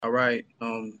All right.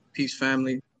 Peace,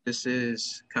 family. This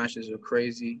is Conscious or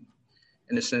Crazy,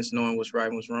 in the sense knowing what's right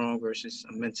and what's wrong versus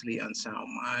a mentally unsound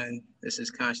mind. This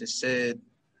is Conscious said.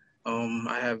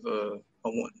 I have a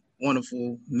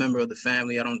wonderful member of the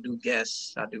family. I don't do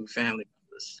guests. I do family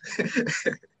members.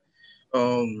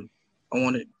 um,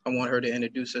 I want her to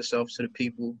introduce herself to the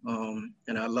people.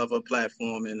 And I love her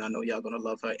platform, and I know y'all gonna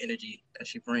love her energy that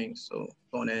she brings. So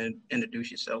go on and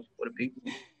introduce yourself for the people.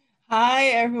 Hi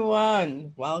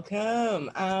everyone,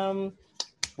 welcome.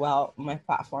 Well, my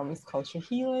platform is Culture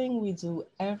Healing. We do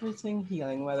everything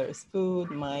healing, whether it's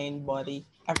food, mind, body,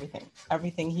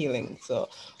 everything healing. So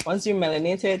once you're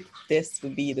melanated, this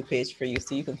would be the page for you.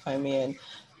 So you can find me in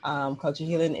Culture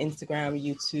Healing, Instagram,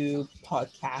 YouTube,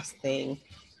 podcasting,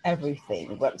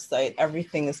 everything, website,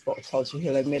 everything is about Culture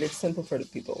Healing. Made it simple for the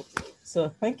people.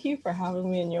 So thank you for having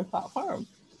me in your platform.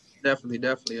 Definitely,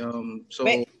 definitely. Wait, So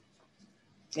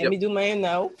let yep. me do mine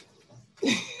now.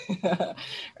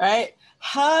 Right?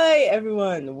 Hi,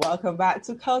 everyone. Welcome back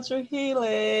to Culture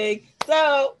Healing.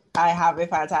 So, I have a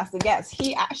fantastic guest.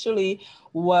 He actually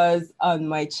was on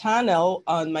my channel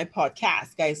on my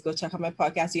podcast. Guys, go check out my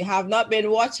podcast. You have not been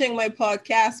watching my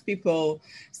podcast, people.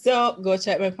 So, go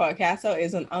check my podcast out.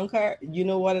 It's on Anchor. You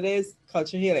know what it is?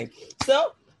 Culture Healing.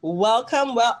 So,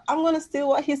 welcome. Well, I'm going to steal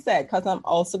what he said because I'm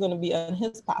also going to be on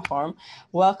his platform.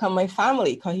 Welcome my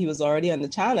family because he was already on the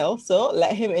channel. So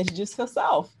let him introduce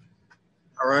himself.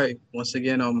 All right. Once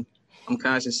again, I'm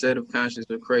Conscious Set of Conscious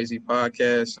or Crazy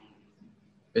podcast.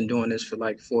 Been doing this for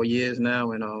like 4 years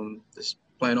now, and just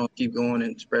plan on keep going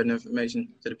and spreading information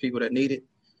to the people that need it,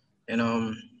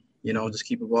 and just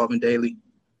keep evolving daily,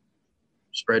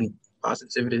 spreading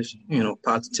positivity.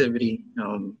 Positivity,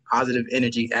 positive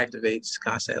energy activates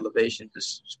constant elevation.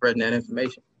 Just spreading that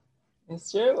information. It's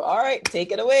true. All right,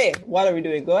 take it away. What are we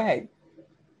doing? Go ahead.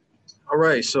 All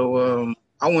right. So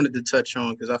I wanted to touch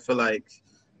on because I feel like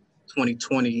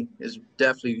 2020 has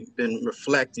definitely been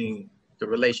reflecting the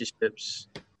relationships,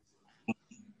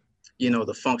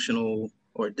 the functional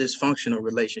or dysfunctional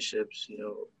relationships,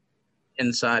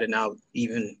 inside and out,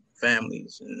 even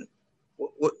families. And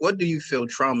what do you feel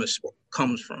trauma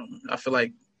comes from? I feel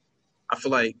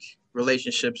like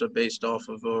relationships are based off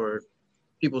of, or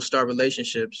people start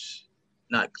relationships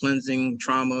not cleansing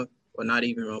trauma or not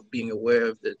even being aware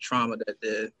of the trauma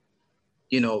that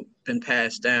been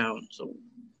passed down. So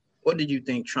what do you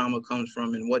think trauma comes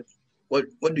from, and what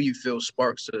do you feel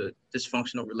sparks a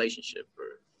dysfunctional relationship?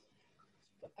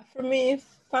 For me,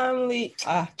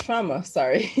 trauma,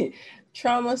 sorry.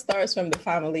 Trauma starts from the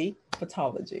family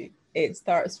pathology. It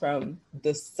starts from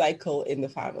the cycle in the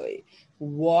family.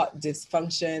 What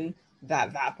dysfunction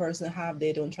that person have,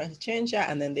 they don't try to change that,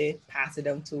 and then they pass it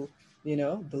down to,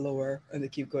 the lower, and they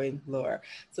keep going lower.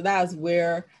 So that's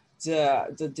where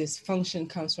the dysfunction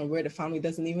comes from, where the family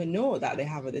doesn't even know that they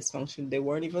have a dysfunction. They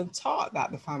weren't even taught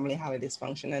that the family have a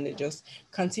dysfunction, and they just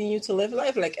continue to live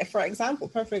life. Like, for example,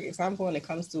 perfect example, when it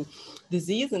comes to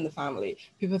disease in the family,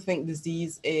 people think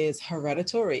disease is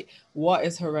hereditary. What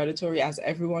is hereditary, as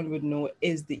everyone would know,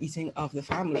 is the eating of the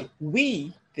family.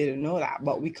 We didn't know that,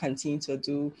 but we continue to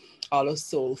do all those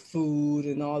soul food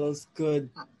and all those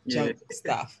good Yeah. junk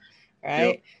stuff, Yep.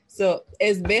 right? So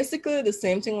it's basically the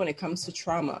same thing when it comes to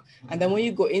trauma. And then when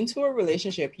you go into a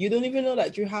relationship, you don't even know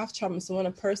that you have trauma. So when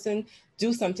a person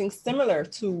do something similar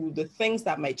to the things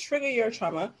that might trigger your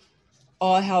trauma,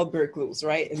 all hell break loose,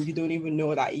 right? And you don't even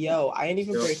know that, I ain't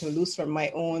even Yep. breaking loose from my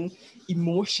own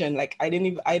emotion. Like, I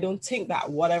don't think that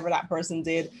whatever that person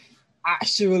did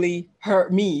actually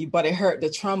hurt me, but it hurt the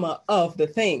trauma of the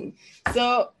thing.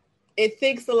 So it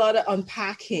takes a lot of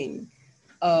unpacking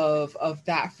of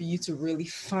that for you to really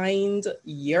find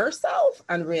yourself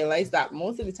and realize that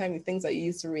most of the time the things that you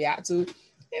used to react to,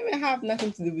 they may have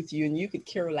nothing to do with you, and you could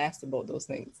care less about those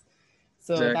things.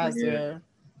 So Exactly. that's Yeah. where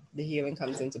the healing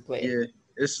comes into play. Yeah.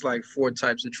 It's like four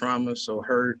types of trauma. So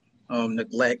hurt,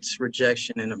 neglect,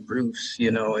 rejection, and abuse.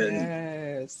 And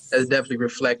it's Yes, definitely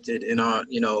reflected in our.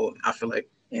 I feel like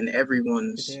in it every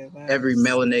is.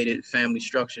 melanated family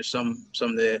structure, some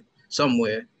there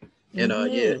somewhere. And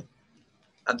yeah, Mm-hmm.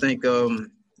 I think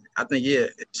yeah,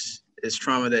 it's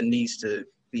trauma that needs to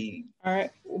be. All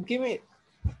right, give me.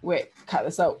 Wait, cut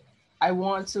this out. I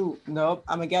want to. Nope,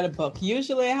 I'm gonna get a book.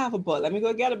 Usually, I have a book. Let me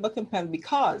go get a book and pen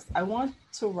because I want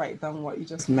to write down what you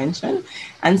just mentioned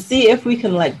and see if we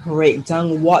can like break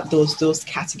down what those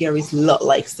categories look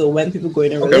like. So when people go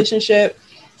in a Okay. relationship,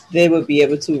 they will be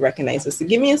able to recognize this. So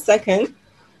give me a second.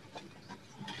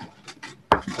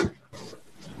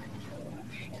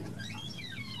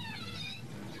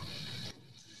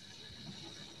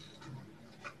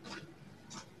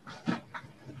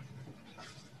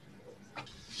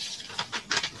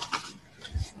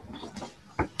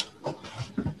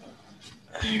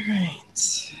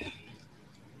 right.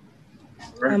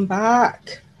 Right. I'm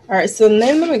back. All right, so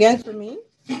name them again for me.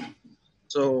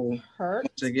 So Hurt.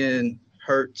 once again,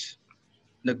 hurt,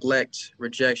 neglect,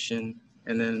 rejection,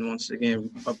 and then once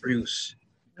again, abuse.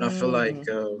 And Mm.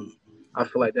 I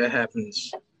feel like that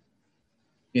happens,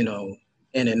 you know,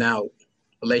 in and out,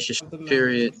 relationship Of the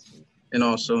period, marriage. and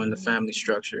also in the Mhm. family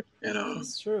structure. And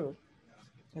It's true.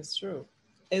 It's true.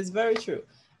 It's very true.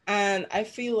 And I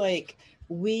feel like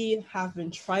we have been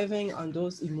thriving on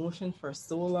those emotions for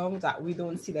so long that we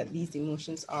don't see that these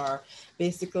emotions are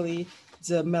basically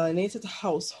the melanated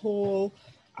household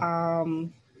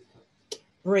um,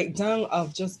 breakdown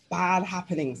of just bad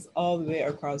happenings all the way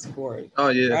across the board. oh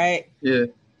yeah, Right? yeah.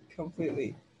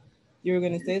 Completely. You were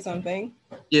going to say something?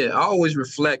 Yeah, I always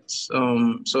reflect.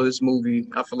 So this movie,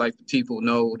 I feel like the people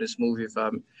know this movie. If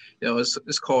I'm,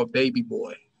 it's called Baby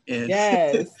Boy, and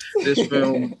Yes. this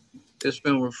film, this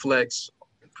film reflects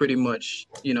pretty much,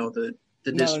 the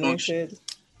dysfunction Melanated.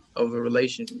 of a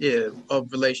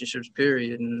of relationships.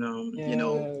 Period, and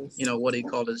Yes. what he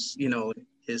called his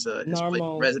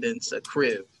Normal. residence a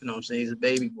crib. You know what I'm saying? He's a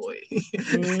baby boy.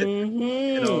 and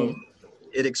Mm-hmm.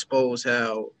 it exposed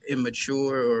how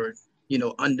immature or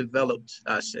undeveloped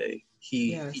I say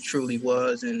he Yes. truly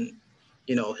was, and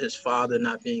his father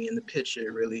not being in the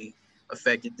picture really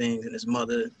affected things, and his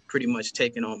mother pretty much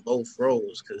taking on both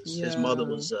roles because his mother Yeah.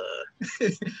 was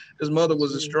his mother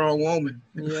was a She, strong woman.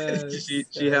 yes.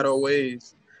 She had her Yes.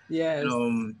 ways, and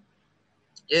Yes.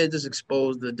 yeah, it just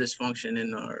exposed the dysfunction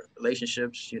in our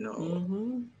relationships.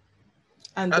 Mm-hmm.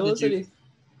 And How did those are you? the.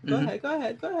 Go Mhm. ahead. Go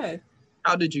ahead. Go ahead.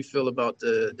 How did you feel about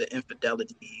the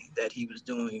infidelity that he was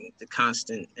doing, the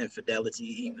constant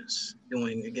infidelity he was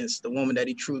doing against the woman that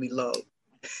he truly loved?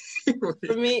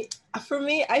 For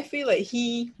me, I feel like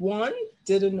he one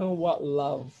didn't know what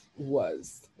love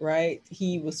was. Right?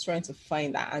 He was trying to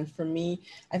find that, and for me,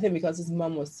 I think because his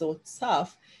mom was so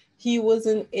tough, he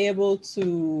wasn't able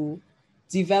to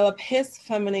develop his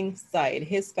feminine side,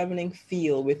 his feminine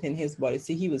feel within his body.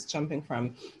 See, he was jumping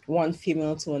from one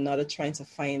female to another, trying to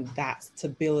find that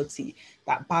stability,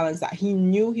 that balance that he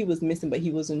knew he was missing, but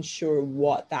he wasn't sure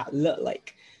what that looked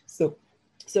like. So,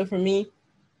 so for me,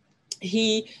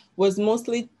 he was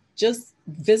mostly just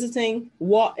visiting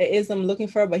what it is I'm looking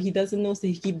for, but he doesn't know, so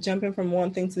he keep jumping from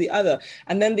one thing to the other.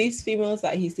 And then these females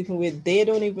that he's sleeping with, they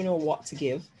don't even know what to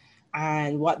give,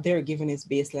 and what they're giving is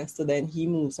baseless. So then he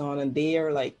moves on, and they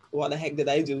are like, "What the heck did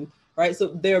I do?" Right? So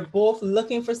they're both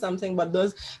looking for something, but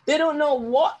they don't know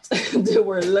what they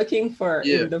were looking for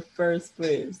Yeah, in the first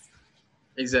place.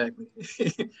 exactly.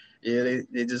 Yeah,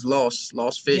 they just lost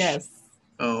fish. Yes,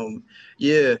 Um,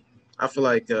 yeah, I feel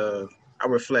like I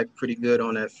reflect pretty good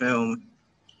on that film.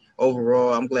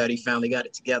 Overall, I'm glad he finally got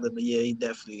it together, but yeah, he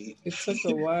definitely it took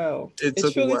a while. it It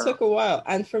took a truly while. took a while.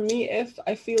 And for me, if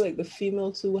I feel like the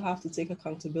female too have to take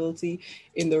accountability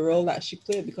in the role that she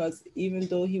played, because even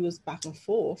though he was back and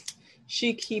forth,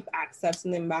 she keep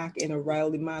accepting him back in a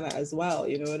Riley manner as well.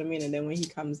 You know what I mean? And then when he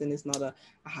comes in, it's not a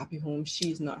happy home.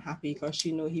 She's not happy because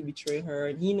she know he betrayed her,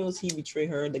 and he knows he betrayed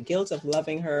her. The guilt of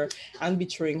loving her and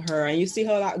betraying her, and you see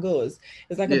how that goes.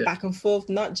 It's like a Yeah, back and forth,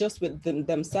 not just with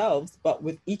themselves, but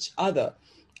with each other.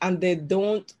 And they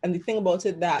don't, and the thing about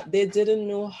it, that they didn't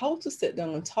know how to sit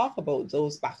down and talk about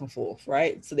those back and forth,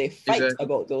 right? So they fight exactly.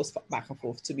 about those back and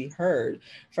forth to be heard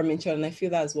from each other. And I feel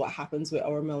that's what happens with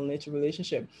our male nature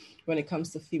relationship when it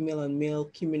comes to female and male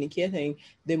communicating.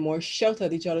 They more shout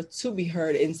at each other to be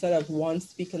heard, instead of one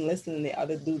speak and listen and the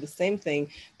other do the same thing.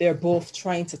 They're both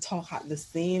trying to talk at the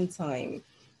same time,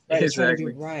 right? They're trying to be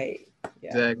Exactly. right. Yeah,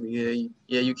 Exactly. Yeah.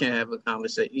 Yeah. You can't have a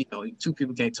conversation. Two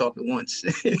people can't talk at once.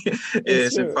 Yeah, it's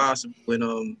it's true. impossible.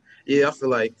 And yeah, I feel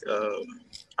like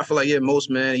yeah, most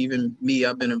men, even me,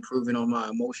 I've been improving on my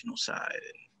emotional side.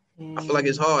 I feel like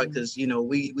it's hard Mm, because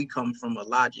we come from a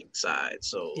logic side.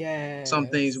 So some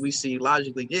things yes. we see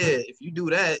logically. Yeah, if you do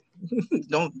that,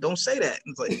 don't say that.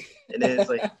 It's like, and then it's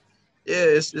like, yeah,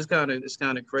 it's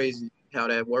kind of crazy how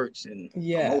that works, and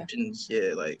Yeah. emotions.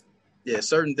 Yeah, like yeah,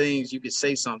 certain things you could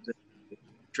say something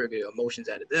trigger emotions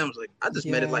out of them. It's like I just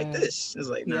met it like Yeah. this. It's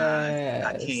like nah,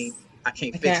 I can't Yes. I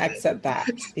can't I fix can't that. accept that.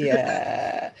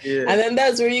 Yeah. Yeah, And then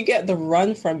that's where you get the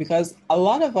run from, because a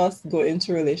lot of us go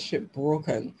into relationship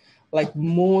broken. Like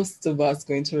most of us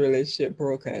go into relationship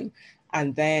broken.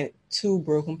 And then two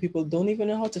broken people don't even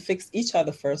know how to fix each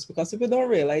other first, because people don't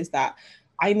realize that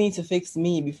I need to fix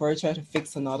me before I try to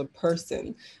fix another person.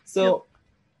 yep, So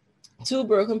two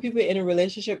broken people in a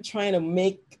relationship trying to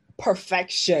make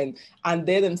perfection, and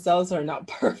they themselves are not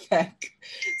perfect.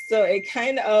 So it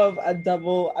kind of a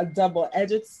double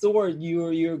edged sword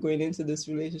you're going into this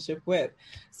relationship with.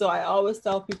 So I always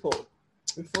tell people,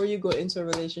 before you go into a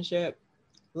relationship,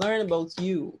 learn about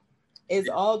you. It's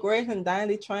all great and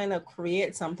dandy trying to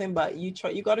create something, but you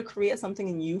got to create something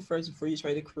in you first before you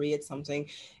try to create something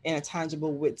in a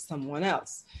tangible with someone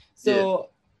else. So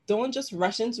don't just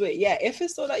rush into it. Yeah, if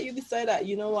it's so that you decide that,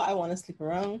 you know what, I want to sleep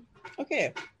around,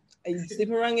 okay, you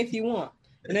sleep around if you want.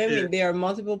 You know what I mean? There are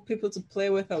multiple people to play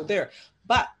with out there.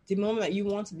 But the moment that you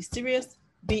want to be serious,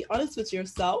 be honest with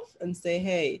yourself and say,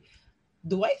 hey,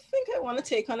 do I think I want to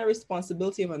take on a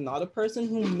responsibility of another person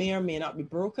who may or may not be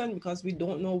broken, because we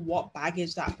don't know what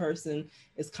baggage that person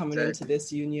is coming into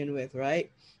this union with,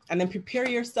 right? And then prepare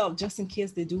yourself just in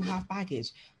case they do have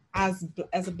baggage. As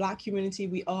a Black community,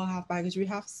 we all have baggage. We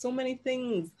have so many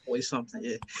things. Always something,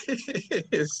 yeah.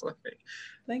 It's like,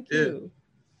 thank you.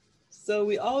 So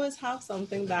we always have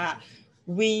something that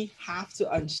we have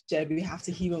to unshed. We have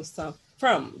to heal some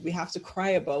from. We have to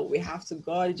cry about. We have to,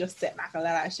 God, just sit back and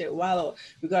let that shit wallow.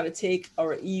 We got to take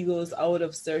our egos out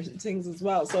of certain things as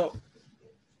well. So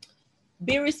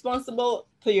be responsible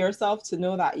to yourself to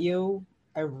know that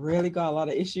I really got a lot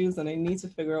of issues and I need to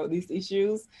figure out these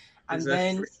issues. And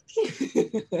then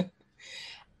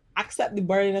accept the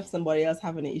burden of somebody else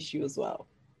having an issue as well.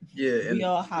 Yeah. We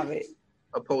all have it.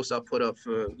 A post I put up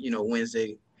for,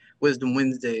 Wisdom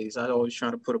Wednesdays. I always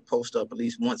try to put a post up at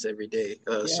least once every day.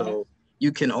 So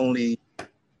you can only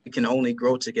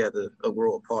grow together or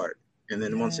grow apart. And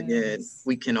then once again,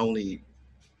 we can only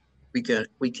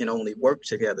work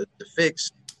together to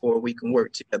fix, or we can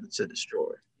work together to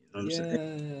destroy. You know what I'm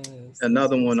saying?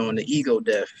 Another one on the ego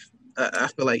death. I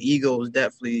feel like ego is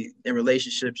definitely in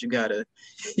relationships. You gotta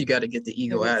get the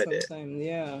ego out of there.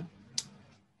 Yeah.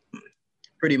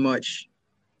 Pretty much.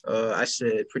 I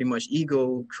said pretty much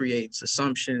ego creates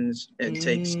assumptions and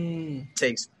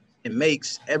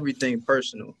makes everything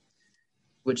personal,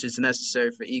 which is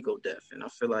necessary for ego death. And I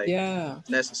feel like it's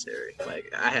necessary.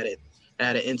 Like I had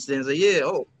an instance of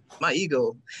my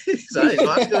ego. So I didn't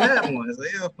know I still had one. It's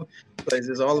like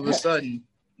just all of a sudden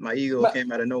my ego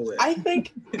came out of nowhere. I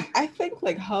think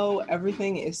like how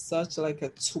everything is such like a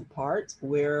two-part,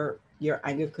 where your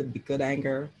anger could be good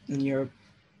anger and your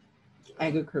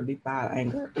anger could be bad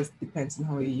anger. It depends on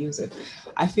how you use it.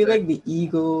 I feel like the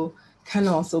ego can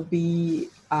also be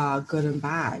good and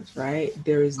bad, right?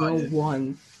 There is no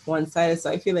one-sided. So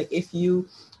I feel like if you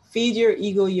feed your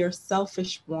ego your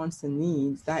selfish wants and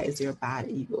needs, that is your bad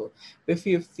ego. But if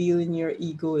you're feeling your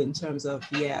ego in terms of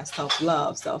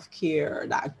self-love, self-care,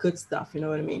 that good stuff, you know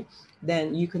what I mean,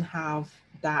 then you can have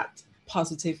that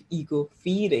positive ego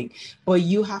feeding. But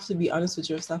you have to be honest with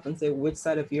yourself and say, which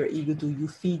side of your ego do you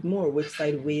feed more? Which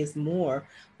side weighs more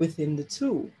within the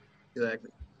two? Exactly.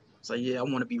 So I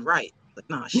want to be right. Like,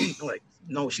 nah,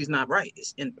 no, she's not right.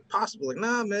 It's impossible. Like,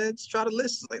 nah, man, just try to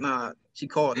listen. Like, nah, she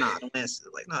called. Nah, don't answer.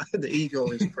 Like, nah, the ego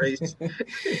is crazy.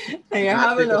 And you're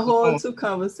having a whole two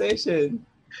conversation.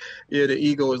 Yeah, the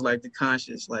ego is like the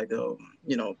conscious, like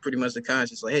pretty much the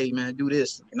conscious. Like, hey, man, do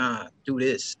this. Like, nah, do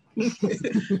this.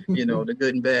 The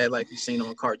good and bad, like you've seen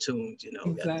on cartoons.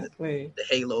 Exactly. The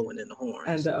halo and then the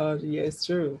horns. And it's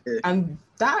true. Yeah. And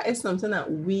that is something that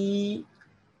we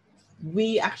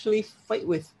actually fight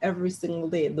with every single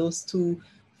day. Those two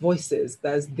voices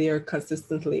that's there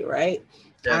consistently, right?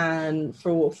 Yeah. And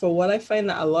for what I find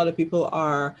that a lot of people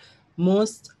are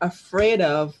most afraid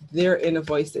of their inner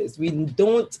voices. We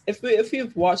don't, if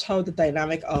you've watched how the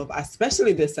dynamic of,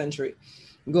 especially this century,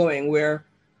 going, where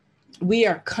we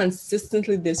are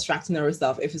consistently distracting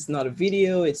ourselves. If it's not a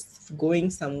video, it's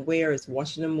going somewhere, it's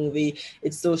watching a movie,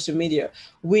 it's social media.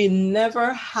 We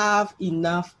never have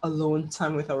enough alone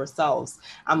time with ourselves.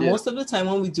 And most of the time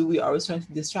when we do, we are always trying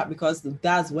to distract, because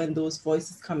that's when those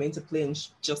voices come into play and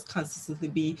just consistently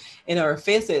be in our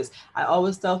faces. I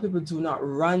always tell people, do not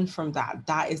run from that.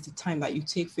 That is the time that you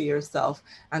take for yourself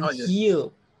and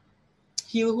heal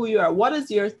who you are. What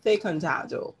is your take on that,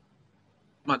 though?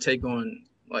 My take on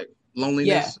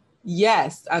loneliness.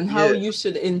 Yes, and how you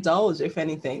should indulge, if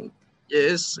anything. Yeah,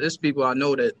 it's people I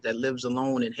know that lives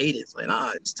alone and hate it. It's like,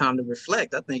 it's time to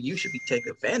reflect. I think you should be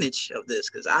taking advantage of this,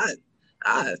 because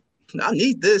I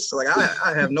need this. Like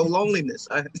I have no loneliness.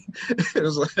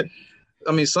 It's like,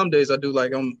 I mean, some days I do,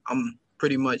 like I'm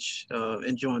pretty much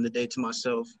enjoying the day to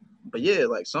myself. But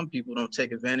like some people don't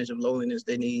take advantage of loneliness.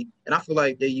 They need, and I feel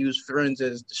like they use friends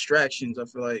as distractions. I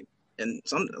feel like. And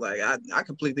some, like, I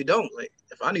completely don't. Like,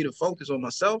 if I need to focus on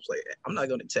myself, like, I'm not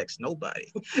gonna text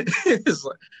nobody. It's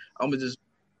like I'm gonna just,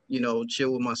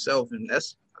 chill with myself. And I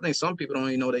think some people don't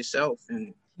even know themselves,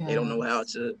 and they don't know how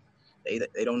to.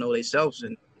 They don't know themselves,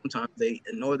 and sometimes they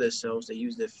ignore themselves. They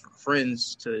use their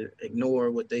friends to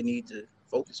ignore what they need to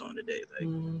focus on today. Like,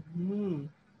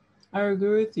 I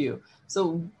agree with you.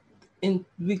 So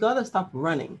we gotta stop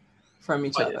running from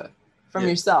each other, from Yeah.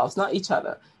 yourselves, not each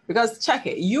other. Because check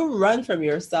it, you run from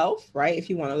yourself, right? If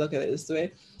you want to look at it this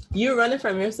way, you're running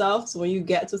from yourself. So when you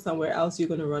get to somewhere else, you're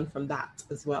gonna run from that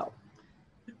as well.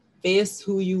 Face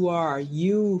who you are.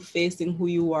 You facing who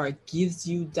you are gives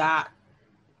you that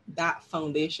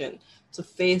foundation to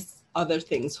face other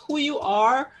things. Who you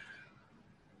are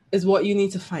is what you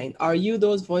need to find. Are you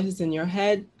those voices in your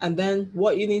head? And then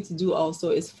what you need to do also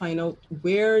is find out,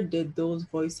 where did those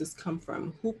voices come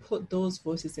from? Who put those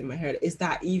voices in my head? Is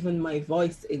that even my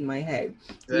voice in my head?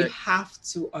 Exactly. We have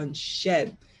to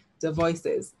unshed the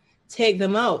voices. Take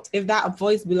them out. If that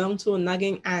voice belonged to a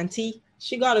nagging auntie,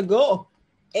 she gotta go.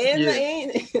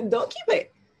 Don't keep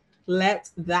it. Let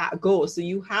that go. So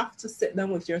you have to sit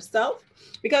down with yourself,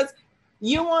 because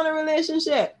you want a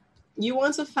relationship. You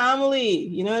want a family,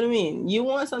 you know what I mean? You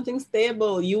want something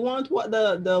stable. You want what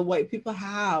the white people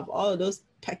have, all of those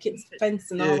pickets,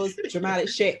 fence, and all those dramatic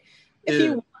shit. If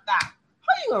you want that,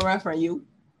 how are you gonna run from you?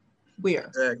 Where?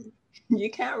 Exactly. You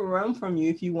can't run from you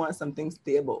if you want something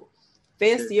stable.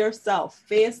 Face yourself.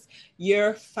 Face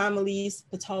your family's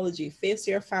pathology. Face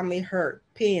your family hurt,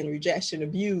 pain, rejection,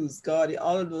 abuse, God,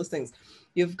 all of those things.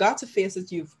 You've got to face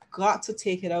it. You've got to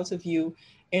take it out of you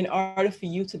in order for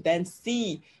you to then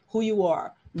see who you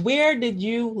are. Where did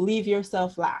you leave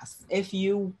yourself last? Have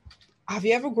you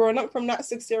ever grown up from that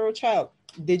 6-year-old child?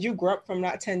 Did you grow up from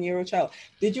that 10-year-old child?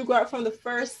 Did you grow up from the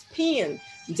first pain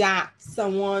that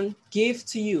someone gave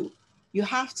to you? You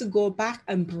have to go back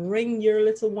and bring your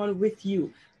little one with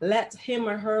you. Let him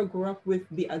or her grow up with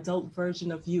the adult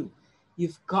version of you.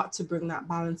 You've got to bring that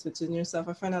balance within yourself.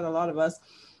 I find that a lot of us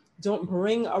don't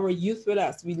bring our youth with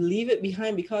us. We leave it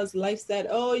behind because life said,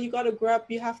 oh, you got to grow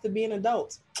up. You have to be an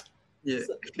adult. Yeah.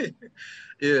 So,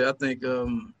 yeah.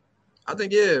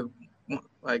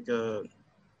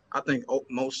 I think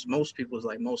most people was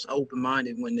like most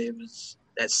open-minded when there was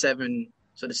that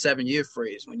 7-year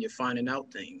phrase, when you're finding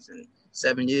out things. And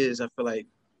 7 years, I feel like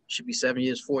should be 7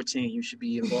 years, 14, you should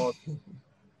be involved.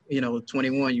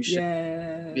 21, you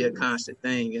should be a constant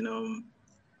thing. And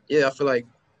I feel like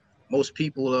most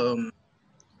people,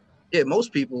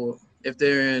 if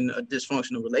they're in a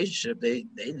dysfunctional relationship, they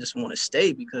just want to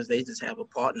stay because they just have a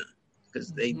partner,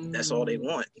 because that's all they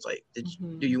want. It's like,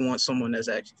 do you want someone that's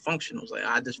actually functional? It's like,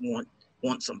 I just want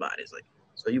somebody. It's like,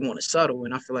 so you want to settle.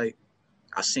 And I feel like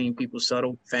I've seen people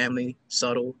settle, family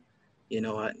settle, in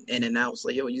and out. It's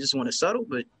like, yo, you just want to settle,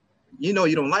 but you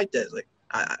don't like that. It's like,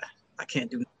 I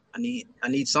can't do. I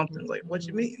need something. Like, what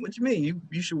you mean? What you mean?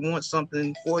 You should want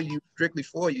something for you, strictly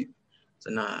for you. So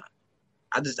nah,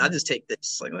 I just take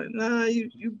this. Like, nah, you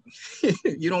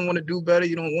you don't want to do better.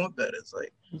 You don't want better. It's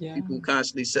like people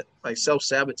constantly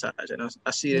self-sabotage, and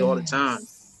I see it all the time.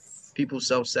 People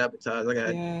self-sabotage. I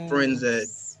got friends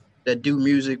that do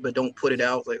music but don't put it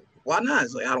out. Like, why not?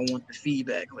 It's like, I don't want the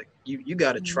feedback. Like, you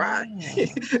got to try.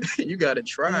 You got to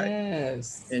try.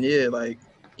 Yes. And like,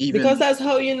 even because that's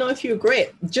how you know if you're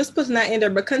great. Just putting that in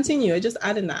there, but continue. Just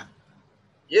adding that.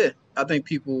 Yeah, I think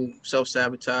people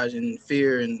self-sabotage and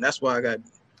fear, and that's why I got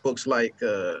books like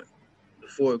The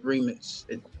 4 Agreements.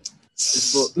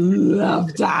 This book,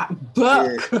 love that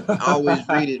book. Yeah, I always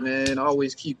read it, man. I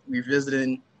always keep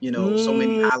revisiting, so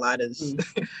many highlighters.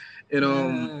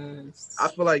 I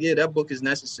feel like that book is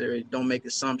necessary. Don't make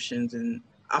assumptions. And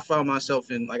I found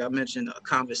myself in, like I mentioned, a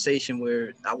conversation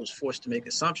where I was forced to make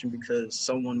assumption because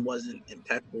someone wasn't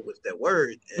impeccable with their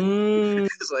word. And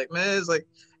it's like, man,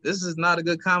 this is not a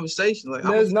good conversation. Like,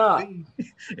 it's not.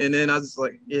 And then I was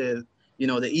like, the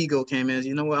ego came in.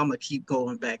 You know what? I'm gonna keep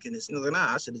going back in this. And I was like,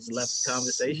 nah, I should have just left the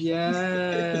conversation.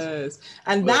 Yes,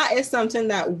 and that is something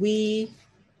that we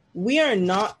are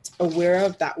not aware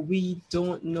of, that we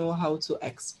don't know how to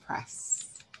express.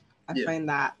 I find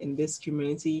that in this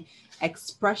community,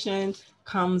 expression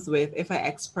comes with, if I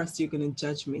express, you're going to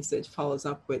judge me. So it follows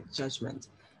up with judgment.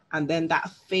 And then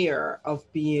that fear of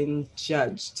being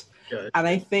judged. Good. And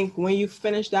I think when you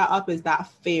finish that up is that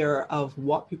fear of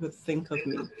what people think of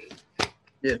me.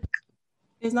 Yeah.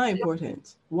 It's not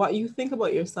important. What you think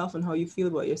about yourself and how you feel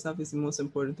about yourself is the most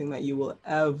important thing that you will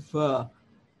ever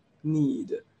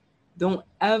need. Don't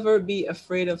ever be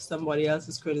afraid of somebody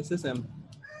else's criticism.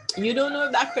 You don't know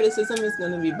if that criticism is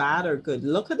going to be bad or good.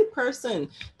 Look at the person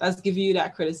that's giving you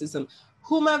that criticism.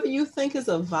 Whomever you think is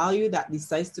of value that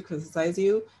decides to criticize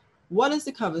you, what is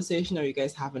the conversation are you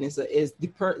guys having?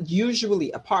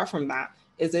 Usually, apart from that,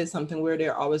 is it something where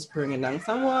they're always bringing down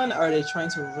someone, or are they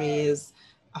trying to raise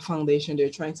a foundation? They're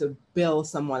trying to build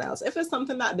someone else. If it's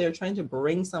something that they're trying to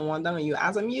bring someone down, and you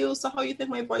ask them, so how you think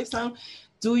my voice sound?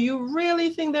 Do you really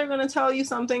think they're going to tell you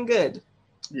something good?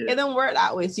 It don't work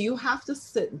that way. So you have to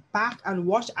sit back and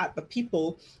watch at the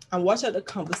people and watch at the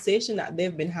conversation that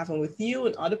they've been having with you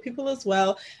and other people as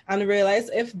well, and realize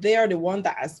if they are the one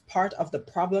that is part of the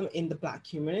problem in the Black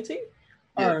community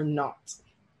or not.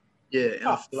 Yeah, and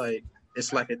I feel like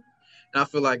it's like and I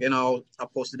feel like, and I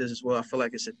posted this as well, I feel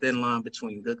like it's a thin line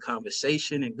between good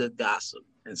conversation and good gossip.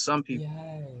 And some people,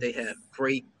 they have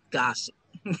great gossip.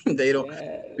 They don't,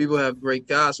 people have great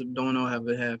gossip, don't know how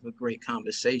to have a great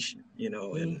conversation, you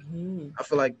know, and I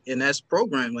feel like, and that's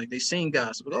programmed, like they seen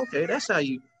gossip, but okay, that's how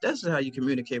you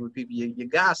communicate with people, you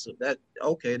gossip, that,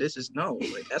 okay, this is, no,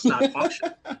 like, that's not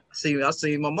functional. I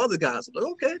see my mother gossip, like,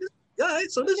 okay, all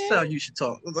right, so this is how you should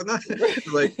talk.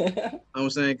 Like, I'm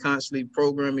saying, constantly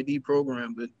program and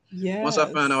deprogram. But once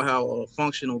I found out how a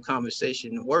functional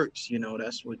conversation works, you know,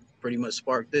 that's what pretty much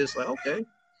sparked this. Like, okay,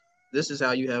 this is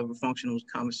how you have a functional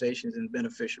conversations and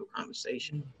beneficial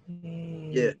conversation.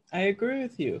 Yeah, I agree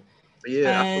with you. But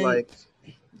yeah, I feel like.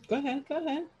 Go ahead.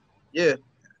 Yeah,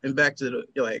 and back to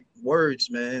the like words,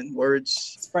 man.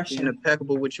 Words. Expression. Being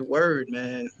impeccable with your word,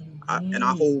 man.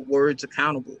 I hold words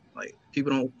accountable. Like,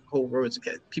 people don't hold words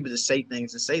accountable. People just say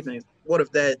things and say things. What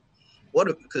if,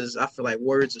 because I feel like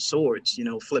words are swords, you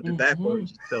know, flip it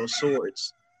backwards, spell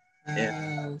swords. And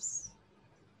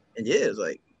yeah, it's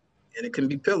like, and it can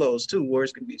be pillows too.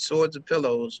 Words can be swords or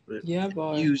pillows, but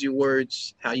use your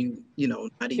words how you know,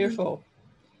 not careful.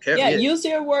 Use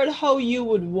your word how you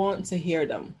would want to hear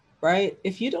them, right?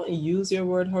 If you don't use your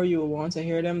word how you would want to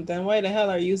hear them, then why the hell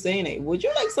are you saying it? Would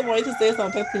you like somebody to say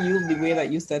something to you the way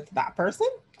that you said to that person?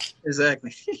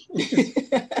 Exactly.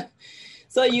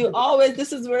 So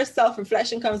this is where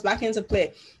self-reflection comes back into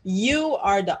play. You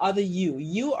are the other you.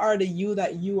 You are the you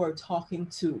that you are talking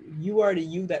to. You are the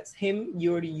you that's him.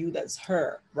 You are the you that's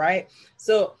her, right?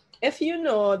 So if you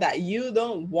know that you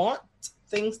don't want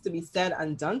things to be said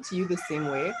and done to you the same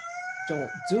way, don't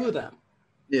do them.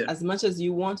 Yeah. As much as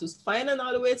you want to find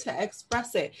another way to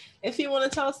express it. If you want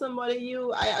to tell somebody,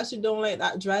 I actually don't like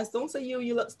that dress, don't say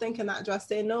you look stinking that dress.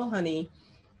 Say, no, honey,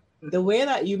 the way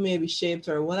that you may be shaped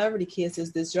or whatever the case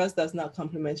is, this dress does not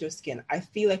complement your skin. I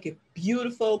feel like a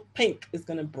beautiful pink is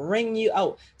going to bring you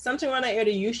out. Something when I hear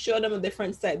that you show them a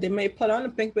different set, they may put on a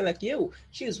pink, be like, yo,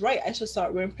 she's right, I should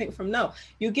start wearing pink from now.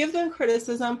 You give them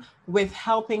criticism with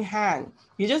helping hand.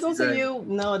 You just don't say,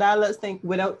 no, that looks stink,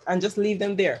 and just leave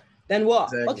them there. Then what?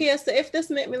 Exactly. Okay, so if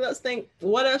this make me look stink,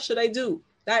 what else should I do?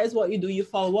 That is what you do. You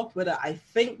follow up with it. I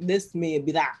think this may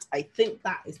be that. I think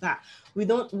that is that.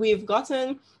 We've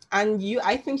gotten, and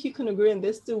I think you can agree on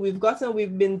this too. We've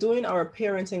been doing our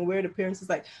parenting where the parents is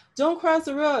like, don't cross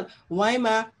the road. Why,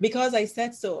 ma? Because I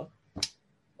said so.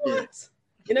 What? Yeah.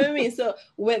 You know what I mean? So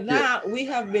with that, we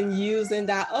have been using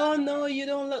that. Oh no, you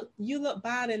look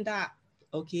bad in that.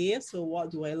 Okay, so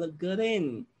what do I look good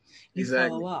in? You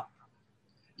follow up.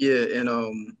 Yeah,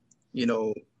 and you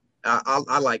know,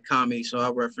 I like comedy, so I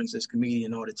reference this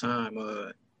comedian all the time.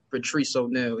 Patrice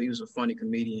O'Neal, he was a funny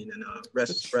comedian, and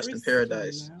rest in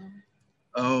paradise.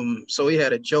 So he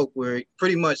had a joke where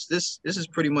pretty much this is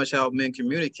pretty much how men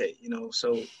communicate, you know.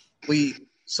 So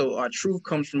our truth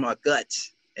comes from our gut,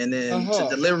 and then to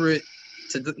deliver it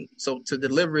to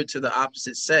the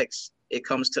opposite sex, it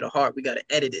comes to the heart. We got to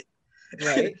edit it,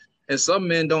 right? And some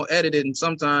men don't edit it, and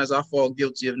sometimes I fall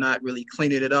guilty of not really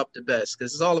cleaning it up the best,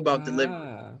 because it's all about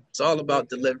delivery. It's all about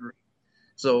delivery.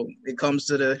 So it comes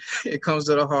to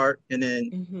the heart, and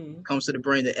then comes to the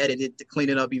brain to edit it, to clean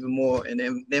it up even more, and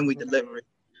then we deliver it.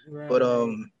 Right.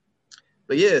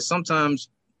 But yeah, sometimes,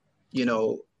 you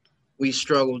know, we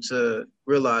struggle to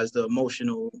realize the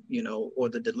emotional, you know, or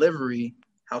the delivery,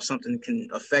 how something can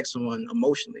affect someone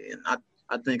emotionally. And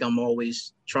I think I'm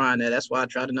always trying that. That's why I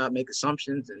try to not make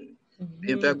assumptions and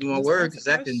be impeccable with my words, because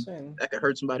that can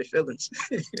hurt somebody's feelings.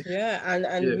 Yeah,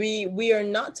 and we are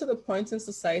not to the point in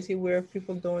society where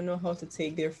people don't know how to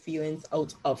take their feelings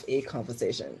out of a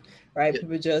conversation, right?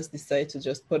 People just decide to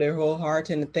just put their whole heart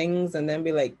into things and then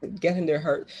be like getting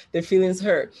their feelings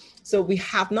hurt. So we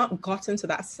have not gotten to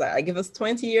that side. I give us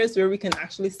 20 years where we can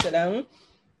actually sit down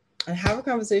and have a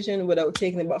conversation without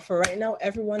taking it. But for right now,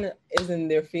 everyone is in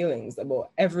their feelings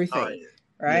about everything,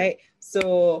 right? Yeah.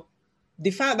 So the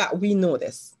fact that we know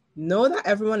that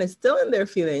everyone is still in their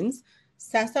feelings,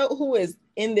 sets out who is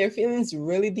in their feelings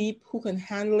really deep, who can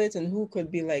handle it, and who could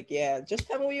be like, yeah, just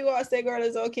tell me what you gotta say, girl,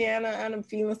 it's okay, and I'm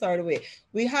feeling sorry away.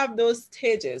 We have those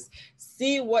stages.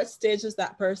 See what stages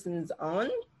that person's on,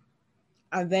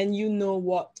 and then you know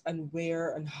what and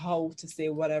where and how to say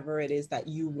whatever it is that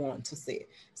you want to say.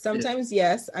 Sometimes,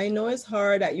 yes, I know it's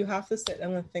hard that you have to sit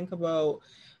down and think about,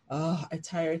 I'm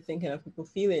tired thinking of people's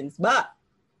feelings, but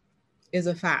is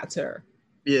a factor.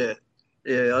 Yeah.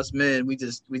 Yeah, us men, we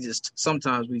just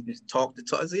sometimes we just talk to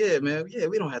talk. I say, yeah, man, yeah,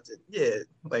 we don't have to. Yeah,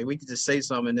 like we could just say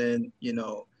something, and then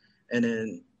and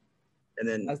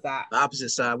then As that. the opposite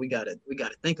side, we gotta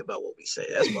think about what we say.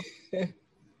 That's why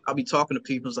I'll be talking to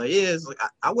people. It's like, yeah, it's like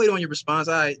I wait on your response,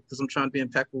 because I'm trying to be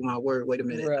impeccable with my word. Wait a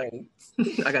minute, Right.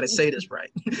 I gotta say this right.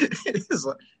 It's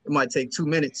like, it might take 2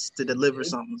 minutes to deliver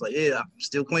something. It's like, yeah, I'm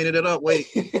still cleaning it up. Wait,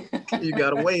 you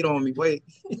gotta wait on me. Wait.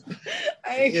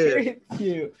 I Yeah, agree with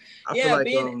you. I feel Yeah, like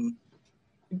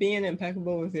being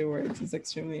impeccable with your words is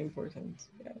extremely important.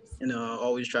 Yes.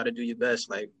 always try to do your best.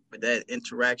 Like with that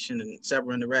interaction and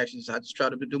several interactions, I just try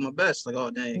to do my best. Like,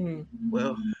 oh dang,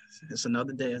 well, it's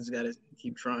another day. I just gotta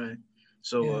keep trying.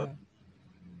 So Yeah.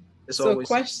 it's So, always.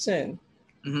 question: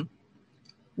 Mhm.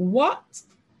 What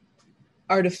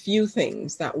are the few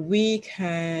things that we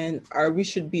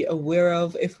should be aware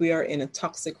of if we are in a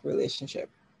toxic relationship?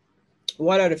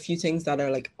 What are the few things that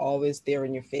are like always there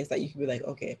in your face that you can be like,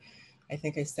 okay, I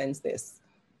think I sense this?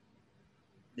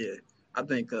 Yeah, I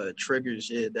think triggers.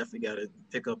 Yeah, definitely got to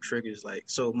pick up triggers. Like,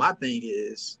 so my thing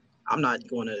is, I'm not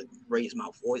going to raise my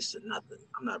voice or nothing.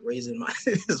 I'm not raising my.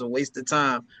 It's a waste of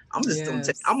time. I'm just gonna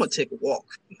take. I'm gonna take a walk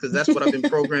because that's what I've been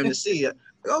programmed to see. Like,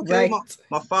 okay, Right.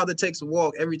 my father takes a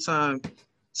walk every time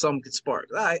something could spark.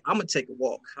 All right, I'm gonna take a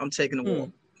walk. I'm taking a walk.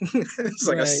 It's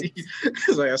like I see.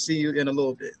 It's like I see you in a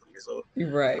little bit. So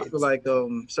Right. I feel like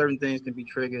certain things can be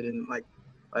triggered, and like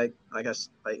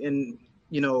in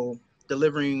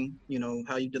delivering,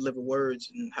 how you deliver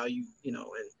words and how and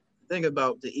think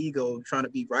about the ego trying to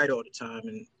be right all the time,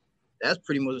 and that's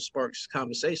pretty much what sparks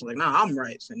conversation. Like, nah, I'm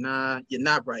right. So, nah, you're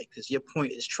not right because your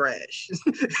point is trash.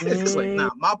 It's like,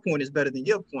 nah, my point is better than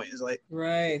your point. It's like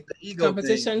right. The ego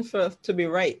Competition thing. to be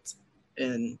right.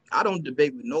 And I don't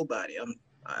debate with nobody.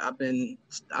 I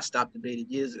stopped debating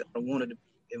years ago. I don't want to debate.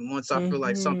 And once I feel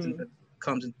like something that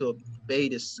comes into a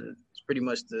debate, it's pretty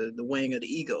much the weighing of the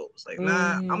ego. It's like,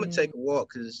 nah, I'm gonna take a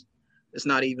walk because it's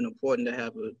not even important to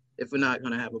have if we're not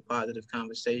gonna have a positive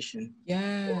conversation.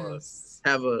 Yes. Or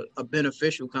have a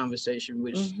beneficial conversation,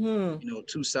 which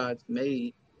two sides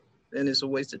made, then it's a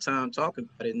waste of time talking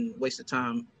about it and waste of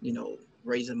time,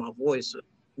 raising my voice, So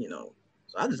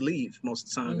I just leave most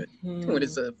of the time. When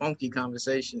it's a funky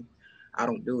conversation, I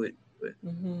don't do it. But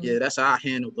yeah, that's how I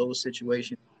handle those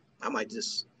situations. I might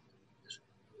just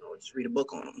read a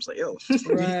book on them. It's like, yo,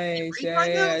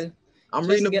 right, now? I'm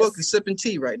reading a book and sipping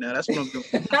tea right now. That's what I'm doing.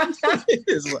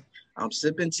 It's like, I'm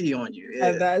sipping tea on you. Yeah.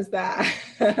 And that's that.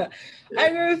 I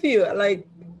agree with you. Like,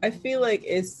 I feel like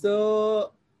it's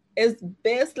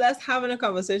best less having a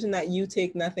conversation that you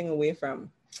take nothing away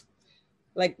from.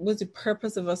 Like, what's the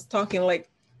purpose of us talking? Like,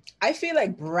 I feel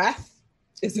like breath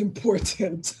is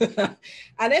important.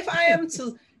 And if I am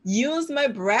to use my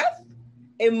breath,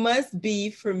 it must be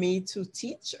for me to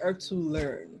teach or to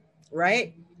learn,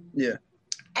 right? Yeah.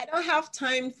 I don't have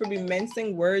time for be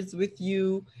mincing words with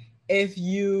you if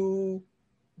you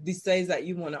decide that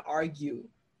you want to argue,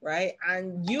 right?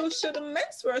 And you shouldn't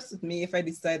mince words with me if I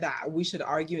decide that we should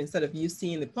argue instead of you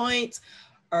seeing the point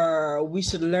or we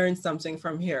should learn something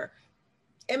from here.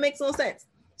 It makes no sense.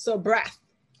 So breath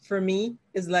for me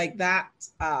is like that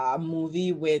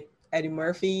movie with Eddie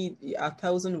Murphy,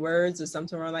 1,000 Words or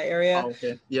something around that area. Oh,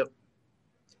 okay. Yep.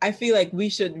 I feel like we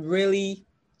should really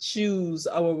choose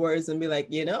our words and be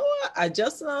like, you know what? I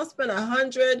just now spent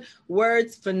 100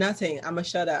 words for nothing. I'm gonna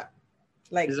shut up.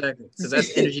 Like, exactly, because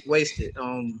that's energy wasted.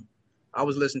 I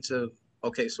was listening to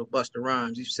so Busta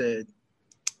Rhymes. You said,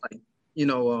 like, you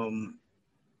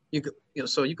could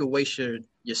so you could waste your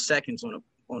seconds on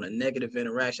a negative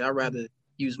interaction. I'd rather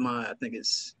use I think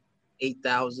it's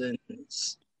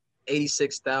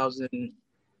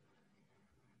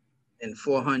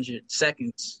 86,400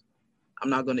 seconds. I'm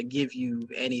not going to give you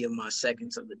any of my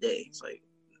seconds of the day. It's like,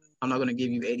 I'm not going to give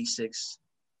you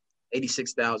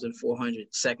 86,400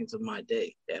 seconds of my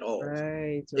day at all.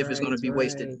 Right. If it's going to be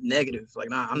wasted negative,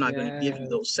 like, nah, I'm not going to give you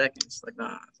those seconds. Like,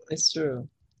 nah. It's true.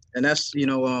 And that's,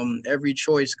 every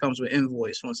choice comes with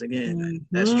invoice once again. And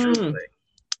that's true. Like,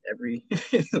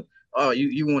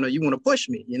 you want to push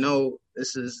me,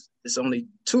 it's only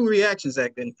two reactions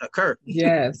that can occur.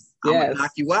 Yes. I'm gonna knock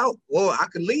you out, or I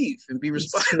could leave and be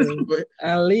responsible. But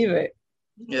I'll leave it.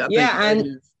 Yeah, I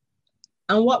think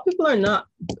and what people are not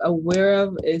aware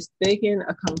of is taking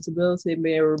accountability,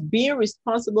 being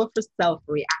responsible for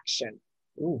self-reaction.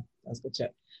 Ooh, that's good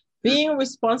check. Being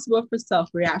responsible for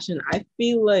self-reaction. I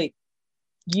feel like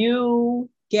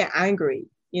you get angry,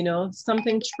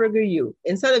 something trigger you.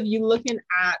 Instead of you looking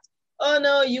at, oh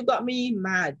no, you got me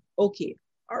mad. Okay,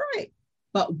 all right.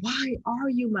 But why are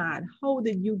you mad? How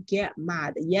did you get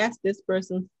mad? Yes, this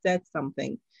person said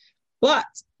something. but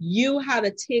you had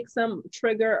to take some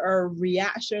trigger or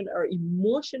reaction or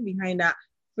emotion behind that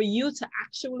for you to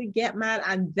actually get mad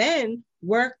and then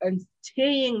work on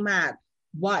staying mad.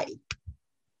 Why?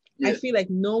 Yeah. I feel like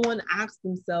no one asks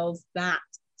themselves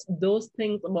those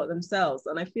things about themselves.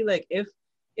 And I feel like if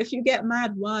you get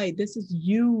mad, why? This is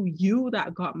you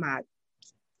that got mad.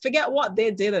 Forget what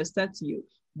they did or said to you.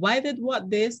 Why did what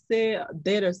they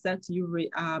did or said to you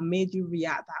made you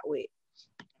react that way?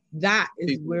 That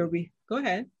is where we go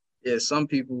ahead. Yeah, some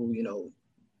people,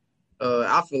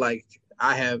 I feel like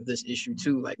I have this issue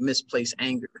too, like misplaced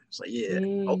anger. It's like,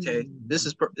 okay, this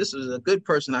is a good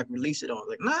person I can release it on.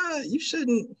 Like, nah, you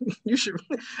shouldn't. You should.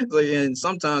 Like, and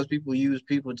sometimes people use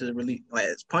people to release, like,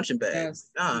 as punching bags.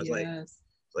 Yes. Nah, it's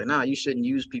like, nah, you shouldn't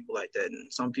use people like that.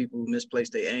 And some people misplace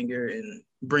their anger and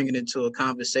bring it into a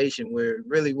conversation where it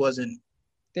really wasn't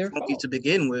their fault to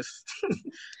begin with.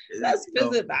 Let's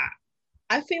visit that.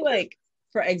 I feel like,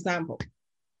 for example,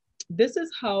 this is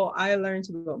how I learned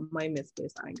about my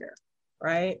misplaced anger,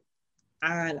 right?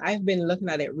 And I've been looking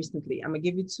at it recently. I'm gonna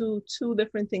give you two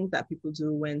different things that people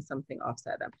do when something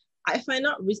upset them. I find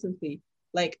out recently,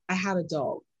 like I had a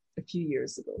dog a few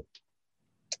years ago.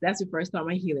 That's the first time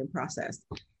my healing process.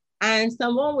 And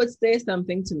someone would say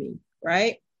something to me,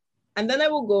 right? And then I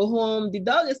will go home. The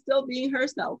dog is still being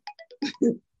herself,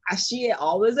 as she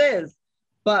always is.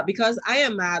 But because I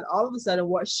am mad, all of a sudden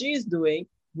what she's doing,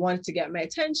 wanting to get my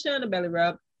attention, a belly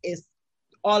rub, is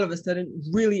all of a sudden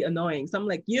really annoying. So I'm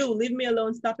like, you leave me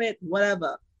alone, stop it,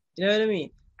 whatever. You know what I mean?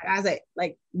 I was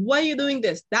like, why are you doing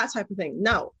this? That type of thing.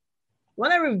 No.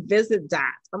 When I revisit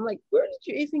that, I'm like, where did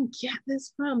you even get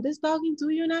this from? This dog ain't do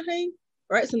you nothing?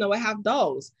 Right? So now I have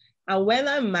dogs. And when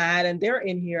I'm mad and they're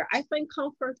in here, I find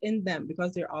comfort in them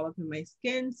because they're all up in my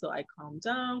skin. So I calm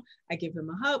down, I give them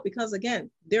a hug because, again,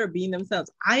 they're being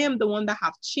themselves. I am the one that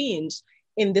have changed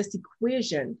in this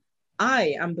equation.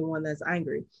 I am the one that's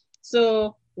angry.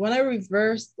 So when I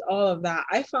reversed all of that,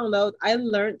 I found out I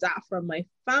learned that from my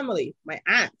family, my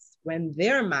aunts. When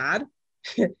they're mad,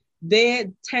 they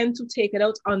tend to take it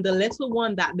out on the little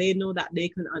one that they know that they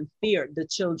can unfear, the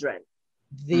children.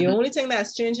 The only thing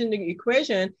that's changing the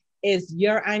equation is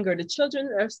your anger. The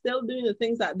children are still doing the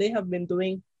things that they have been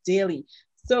doing daily.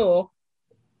 So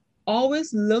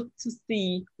always look to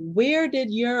see where did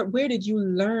you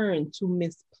learn to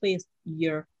misplace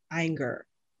your anger,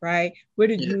 right? Where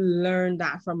did you learn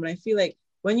that from? And I feel like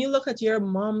when you look at your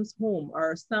mom's home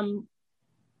or some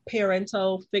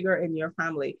parental figure in your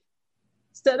family,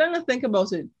 sit down and think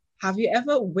about it. Have you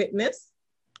ever witnessed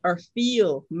or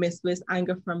feel misplaced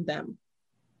anger from them?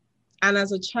 And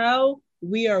as a child,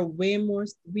 we are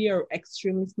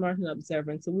extremely smart and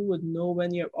observant. So we would know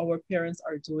when our parents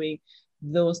are doing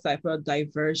those type of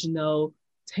diversional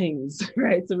things,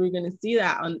 right? So we're going to see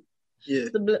that on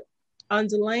the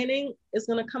underlining is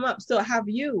going to come up. So have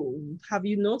you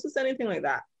noticed anything like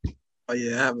that? Oh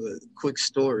yeah, I have a quick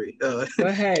story. Go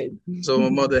ahead. So my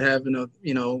mother having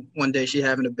one day she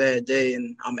having a bad day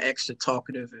and I'm extra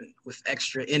talkative and with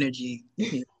extra energy,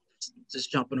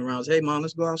 just jumping around. Hey mom,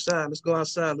 let's go outside.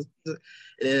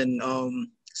 And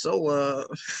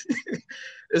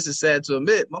this is sad to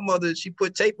admit, my mother, she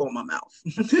put tape on my mouth.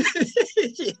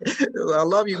 I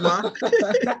love you, Mom.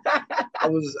 I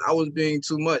was being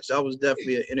too much. I was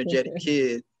definitely an energetic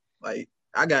kid. Like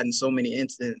I got in so many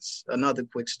incidents. Another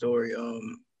quick story.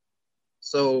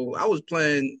 So I was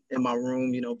playing in my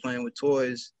room, playing with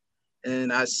toys,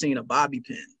 and I seen a bobby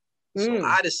pin. So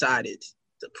I decided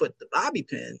to put the bobby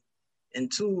pin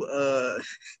into an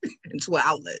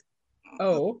outlet.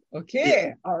 Oh, okay.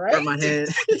 Yeah. All right. Burnt my hand.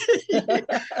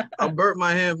 I burnt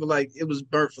my hand it was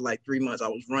burnt for 3 months. I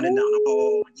was running down the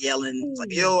hall yelling. It's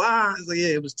like, yo, It's like, yeah,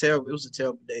 it was terrible. It was a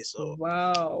terrible day. So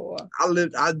wow.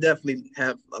 I definitely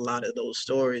have a lot of those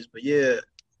stories. But yeah,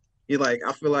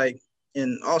 I feel like,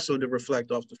 and also to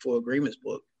reflect off the Four Agreements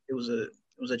book, it was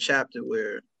a chapter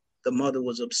where the mother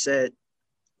was upset.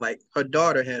 Like her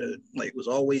daughter was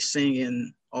always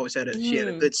singing, she had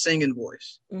a good singing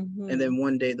voice. And then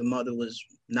one day the mother was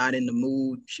not in the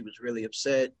mood. She was really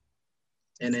upset.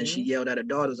 And then she yelled at her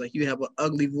daughter, like, you have an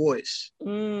ugly voice.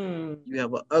 You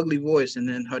have an ugly voice. And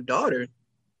then her daughter,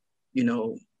 took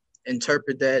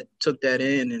that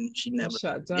in, and she never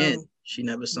sung again. She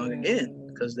never sung again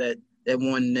because that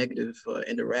one negative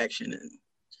interaction. And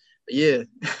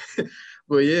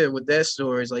but yeah, with that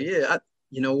story, it's like,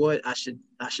 you know what? I should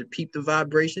peep the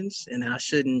vibrations, and I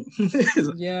shouldn't.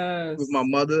 Yes. With my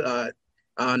mother,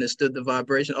 I understood the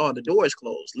vibration. Oh, the door is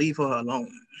closed. Leave her alone.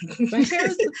 But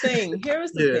here's the thing.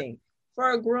 Thing.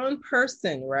 For a grown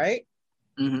person, right?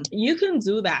 You can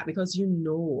do that because you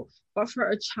know. But for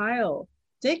a child,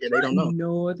 they don't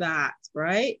know that,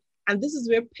 right? And this is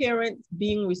where parents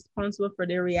being responsible for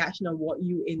their reaction of what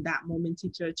you in that moment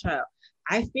teach your child.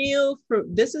 I feel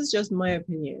this is just my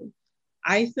opinion.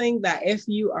 I think that if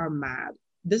you are mad,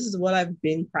 this is what I've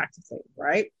been practicing,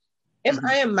 right? If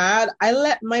I am mad, I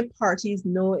let my parties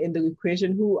know in the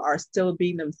equation who are still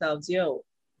being themselves. Yo,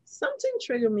 something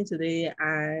triggered me today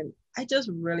and I just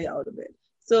really out of it.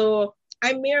 So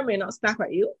I may or may not snap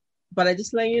at you, but I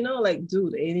just let you know, like,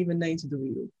 dude, it ain't even nothing to do with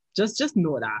you. Just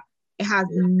know that. It has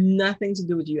nothing to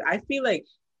do with you. I feel like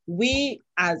we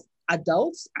as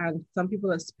adults and some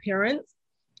people as parents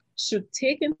should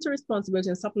take into responsibility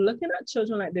and stop looking at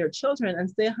children like they're children and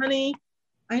say, honey,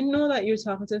 I know that you're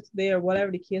talkative today or whatever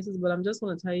the case is, but I'm just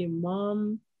going to tell you,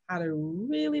 mom had a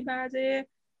really bad day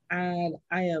and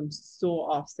I am so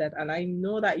offset. And I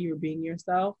know that you're being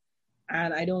yourself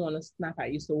and I don't want to snap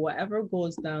at you. So whatever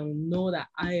goes down, know that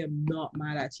I am not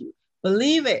mad at you.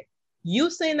 Believe it.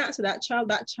 You saying that to that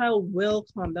child will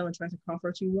calm down and try to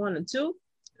comfort you. 1 and 2,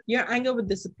 your anger will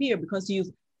disappear because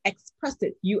you've expressed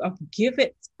it. You have give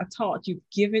it a thought. You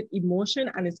give it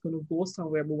emotion and it's going to go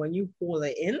somewhere. But when you hold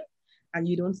it in and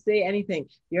you don't say anything,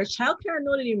 your child can't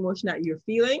know the emotion that you're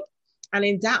feeling. And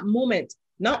in that moment,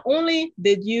 not only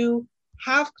did you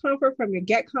get comfort from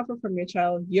your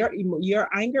child, your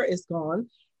anger is gone.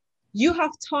 You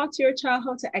have taught your child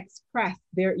how to express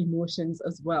their emotions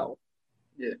as well.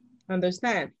 Yeah.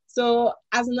 Understand? So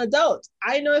as an adult,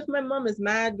 I know if my mom is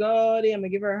mad, God, I'm gonna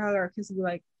give her a hug or a kiss and be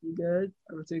like, you good?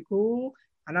 Everything cool?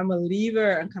 And I'm gonna leave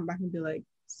her and come back and be like,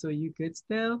 so you good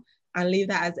still? And leave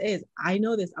that as is. I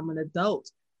know this. I'm an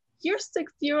adult. Your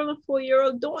 6-year-old and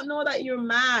 4-year-old don't know that you're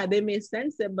mad. They may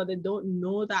sense it, but they don't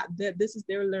know that this is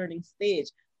their learning stage.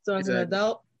 So as an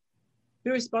adult,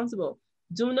 be responsible.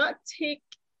 Do not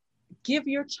give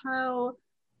your child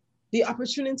the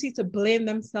opportunity to blame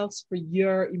themselves for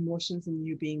your emotions and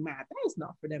you being mad. That is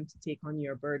not for them to take on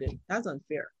your burden. That's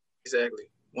unfair. Exactly.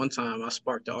 One time I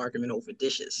sparked an argument over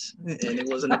dishes and it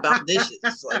wasn't about dishes.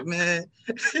 It's like, man,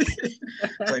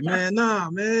 nah,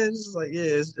 man. It's like,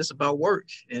 it's about work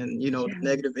and,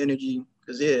 negative energy.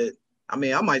 Cause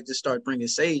I might just start bringing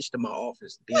sage to my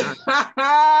office. To be honest.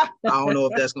 I don't know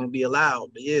if that's going to be allowed,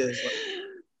 but it's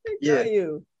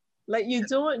like, Like you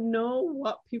don't know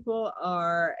what people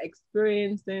are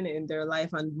experiencing in their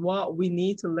life, and what we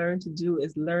need to learn to do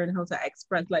is learn how to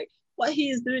express. Like what he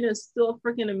is doing is so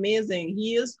freaking amazing.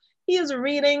 He is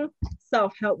reading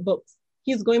self-help books.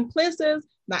 He's going places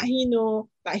that he know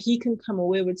that he can come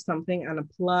away with something and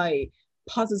apply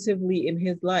positively in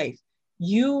his life.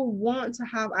 You want to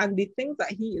have, and the things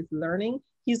that he is learning,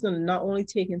 he's going to not only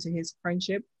take into his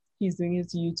friendship, he's doing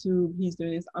his YouTube, he's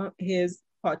doing his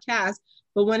podcast,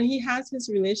 but when he has his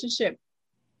relationship,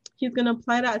 he's going to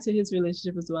apply that to his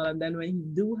relationship as well. And then when he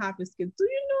do have his kids, do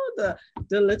you know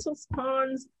the little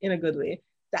spawns in a good way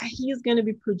that he's going to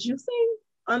be producing?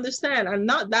 Understand? And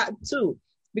not that too,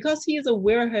 because he is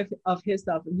aware of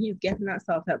himself and he's getting that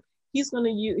self-help. He's going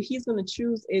to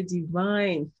choose a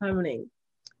divine feminine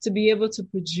to be able to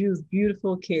produce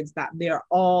beautiful kids that they are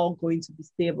all going to be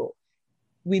stable.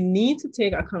 We need to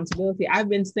take accountability. I've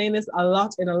been saying this a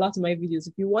lot in a lot of my videos.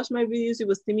 If you watch my videos, you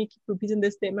will see me keep repeating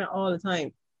this statement all the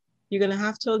time. You're going to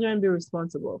have children and be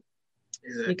responsible.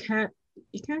 Exactly.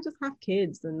 You can't just have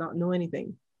kids and not know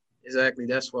anything. Exactly.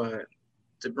 That's why,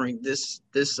 to bring this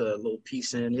little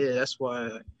piece in, that's why,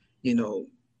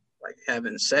 like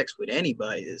having sex with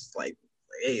anybody is like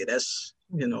hey, that's,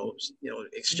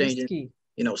 exchanging, risky.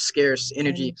 Scarce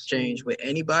energy exchange with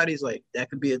anybody is like, that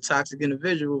could be a toxic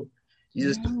individual.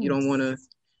 You don't want to,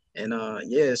 and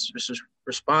it's just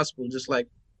responsible, just like,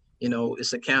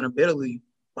 it's accountability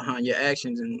behind your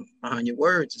actions and behind your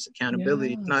words. It's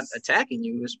accountability, not attacking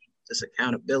you. It's just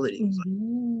accountability.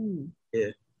 Mm-hmm.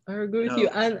 Like, I agree with you.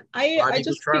 And I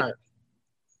just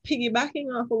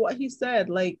piggybacking off of what he said,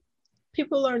 like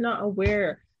people are not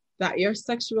aware that your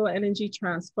sexual energy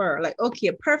transfer, like, okay,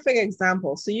 a perfect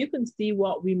example. So you can see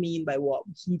what we mean by what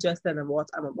he just said and what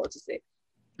I'm about to say.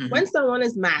 Mm-hmm. When someone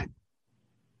is mad,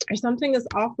 or something is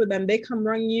off with them, they come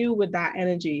run you with that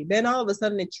energy. Then all of a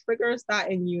sudden it triggers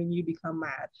that in you and you become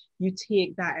mad. You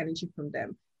take that energy from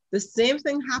them. The same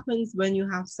thing happens when you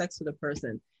have sex with a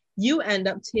person. You end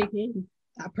up taking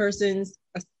a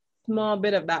small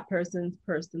bit of that person's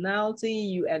personality.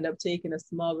 You end up taking a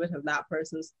small bit of that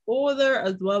person's odor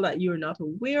as well that you're not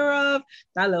aware of.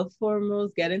 That little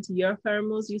pheromones get into your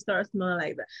pheromones. You start smelling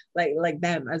like that, like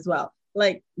them as well.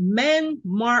 Like men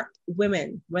mark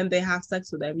women when they have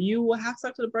sex with them. You will have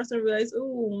sex with a person and realize,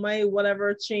 oh, my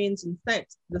whatever changed in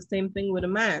sex. The same thing with a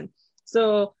man.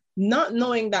 So not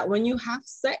knowing that when you have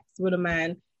sex with a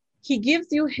man, he gives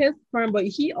you his sperm, but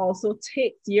he also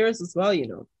takes yours as well,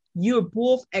 you're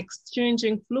both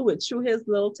exchanging fluid through his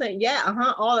little thing. Yeah,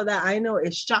 all of that. I know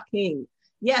it's shocking.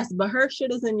 Yes, but her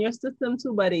shit is in your system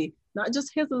too, buddy, not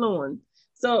just his alone.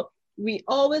 So we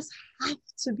always have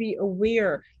to be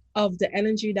aware of the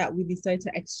energy that we decide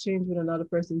to exchange with another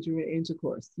person during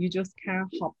intercourse. You just can't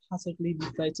possibly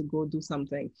decide to go do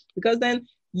something, because then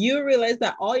you realize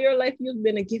that all your life you've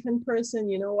been a given person.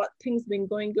 You know what? Things been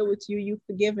going good with you. You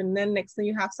forgive, and then next thing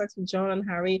you have sex with John and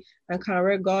Harry and kind of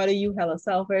regard you hella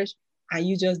selfish, and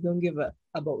you just don't give a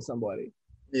about somebody.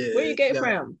 Yeah, where you get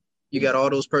from? You got all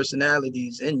those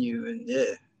personalities in you, and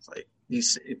yeah, it's like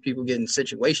these people get in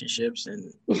situationships,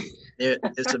 and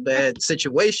it's a bad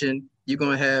situation. You're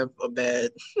gonna have a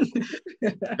bad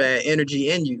energy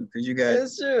in you because you got.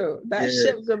 It's true. That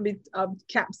ship's gonna be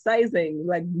capsizing,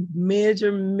 like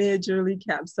majorly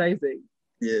capsizing.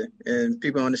 Yeah, and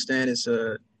people understand it's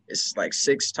like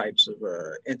 6 types of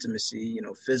intimacy. You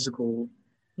know, physical,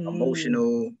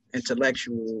 emotional,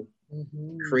 intellectual,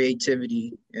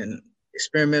 creativity, and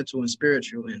experimental and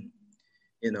spiritual. And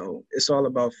you know, it's all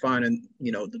about finding,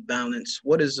 you know, the balance.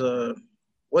 What's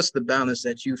the balance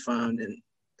that you found and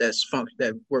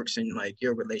that works in like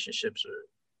your relationships or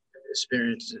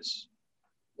experiences?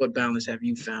 What balance have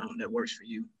you found that works for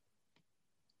you?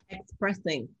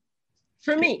 Expressing.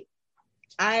 For me,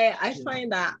 I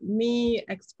find that me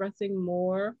expressing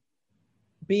more,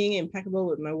 being impeccable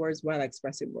with my words while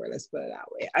expressing more, let's put it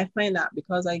that way. I find that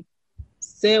because I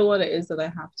say what it is that I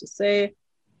have to say,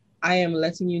 I am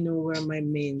letting you know where my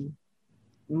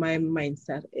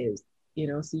mindset is, you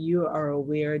know, so you are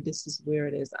aware this is where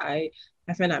it is. I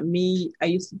find that I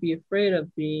used to be afraid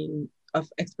of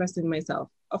expressing myself,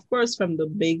 of course, from the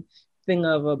big thing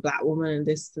of a Black woman and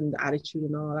this and the attitude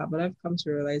and all that, but I've come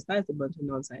to realize that's a bunch of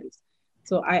nonsense.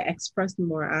 So I express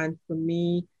more, and for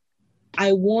me,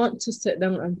 I want to sit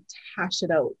down and hash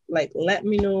it out. Like, let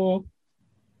me know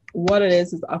what it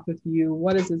is up with you.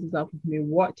 What is up with me?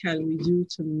 What can we do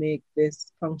to make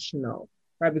this functional,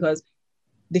 right? Because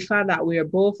the fact that we are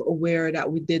both aware that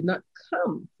we did not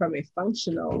come from a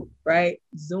functional, right,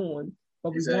 zone,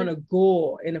 but we want to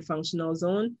go in a functional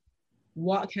zone.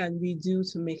 What can we do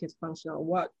to make it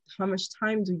functional? How much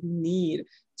time do you need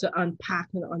to unpack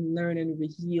and unlearn and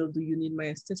reheal? Do you need my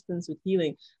assistance with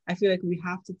healing? I feel like we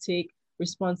have to take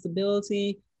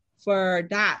responsibility for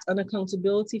that and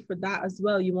accountability for that as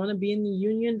well. You want to be in the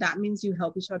union, that means you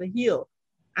help each other heal.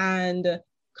 And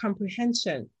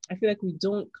comprehension. I feel like we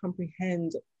don't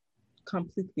comprehend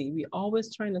completely. We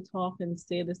always trying to talk and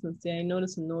say this and say I know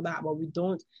this and know that, but we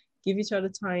don't give each other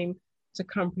time to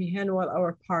comprehend what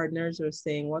our partners are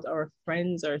saying, what our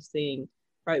friends are saying,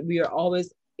 right? We are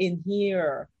always in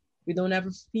here. We don't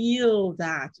ever feel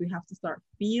that. We have to start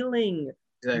feeling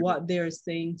what they're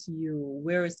saying to you,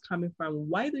 where it's coming from.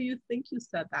 Why do you think you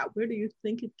said that? Where do you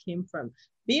think it came from?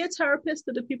 Be a therapist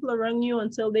to the people around you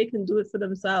until they can do it for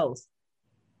themselves.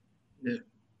 Yeah.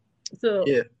 So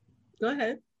go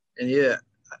ahead. And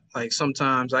like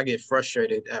sometimes I get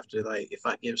frustrated after, like, if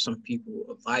I give some people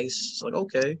advice, it's like,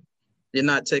 okay, you're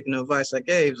not taking the advice I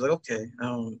gave. It's like, okay,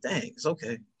 dang, it's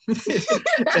okay.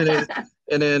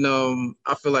 and then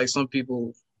I feel like some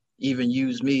people even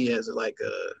use me as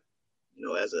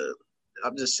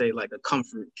I'll just say like a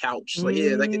comfort couch. Like,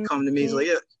 yeah, they can come to me. It's like,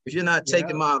 yeah, if you're not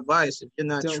taking my advice, if you're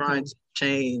not trying to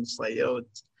change, like, yo,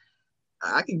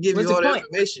 I can give you all the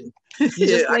information. You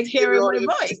just like hearing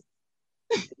my voice.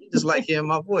 Just like hearing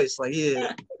my voice. Like,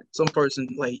 yeah, some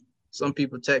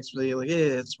people text me like,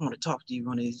 yeah, I just want to talk to you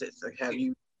on this. Like, have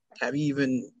you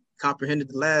even comprehended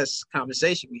the last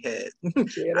conversation we had?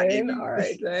 I gave you, all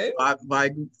right,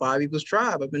 five equals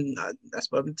tribe. That's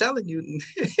what I've been telling you.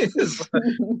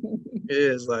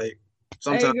 It's like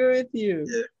sometimes I agree with you.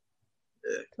 Yeah.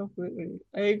 Completely.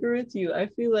 I agree with you. I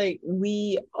feel like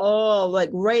we all, like,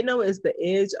 right now is the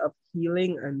age of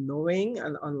healing and knowing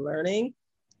and unlearning.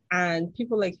 And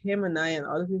people like him and I and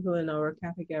other people in our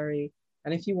category,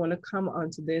 and if you want to come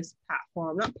onto this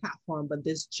but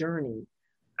this journey,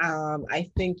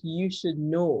 I think you should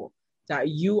know that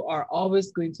you are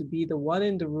always going to be the one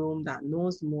in the room that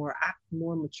knows more, act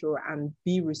more mature, and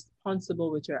be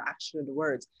responsible with your action and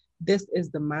words. This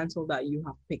is the mantle that you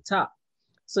have picked up.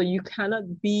 So you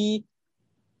cannot be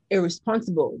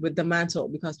irresponsible with the mantle,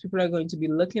 because people are going to be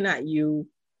looking at you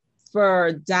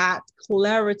for that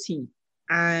clarity.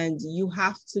 And you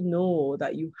have to know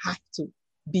that you have to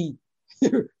be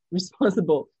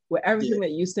responsible with everything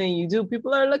that you're saying you do.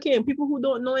 People are looking, people who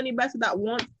don't know any better, that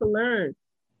wants to learn,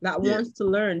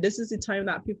 This is the time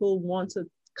that people want to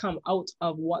come out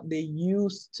of what they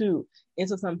used to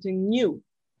into something new.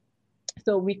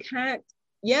 So we can't,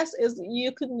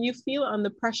 you feel under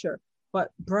pressure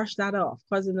but brush that off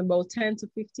because in about 10 to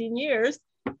 15 years,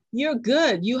 you're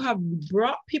good. You have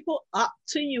brought people up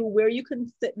to you where you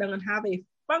can sit down and have a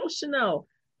functional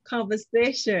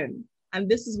conversation. And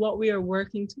this is what we are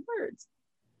working towards,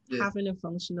 having a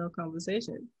functional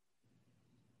conversation.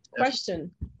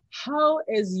 Question, how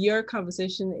is your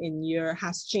conversation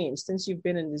has changed since you've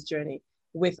been in this journey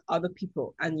with other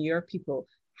people and your people?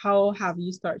 How have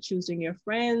you started choosing your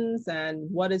friends, and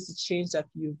what is the change that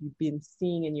you've been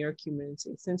seeing in your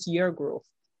community since your growth?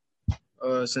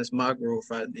 Since my growth,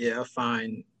 I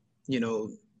find,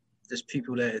 there's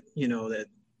people that,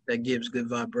 that gives good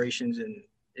vibrations, and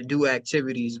they do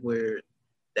activities where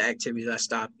the activities I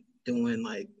stopped doing,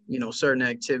 like, certain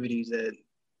activities that,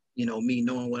 me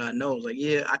knowing what I know, is like,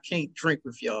 yeah, I can't drink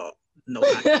with y'all. No,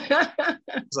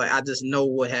 it's like, I just know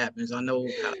what happens. I know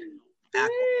how to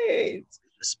act.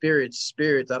 Spirits,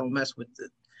 I don't mess with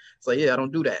it. It's like, yeah, I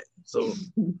don't do that. So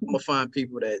I'm gonna find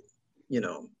people that,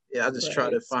 I just try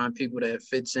to find people that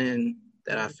fits in,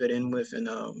 that I fit in with, and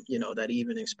that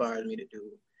even inspires me to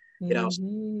get out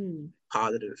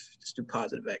positive, just do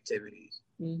positive activities.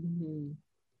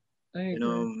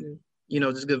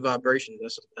 Just good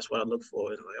vibrations. That's what I look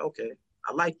for. It's like, okay,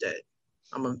 I like that.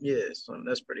 So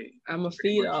that's pretty. I'm a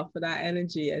feed off of that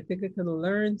energy. I think I could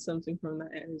learn something from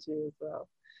that energy as well.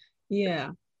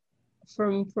 Yeah.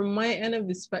 From my end of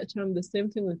the spectrum, the same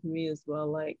thing with me as well.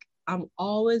 Like, I'm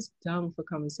always down for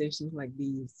conversations like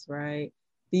these, right?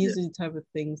 These are the type of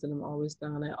things that I'm always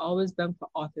down. I'm always down for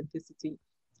authenticity.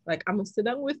 Like, I'm gonna sit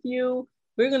down with you,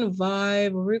 we're gonna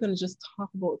vibe, or we're gonna just talk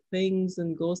about things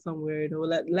and go somewhere,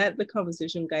 let the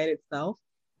conversation guide itself.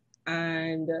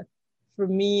 And for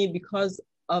me, because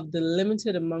of the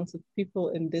limited amounts of people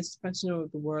in this section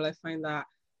of the world, I find that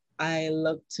I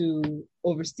look to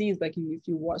overseas. Like, if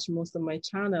you watch most of my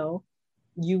channel,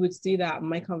 you would see that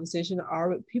my conversation are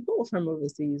with people from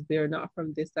overseas. They're not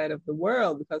from this side of the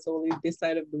world, because only this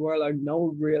side of the world are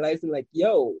now realizing, like,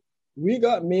 yo, we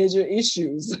got major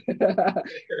issues,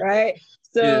 right?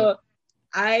 So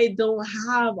I don't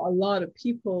have a lot of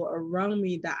people around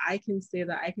me that I can say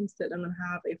that I can sit down and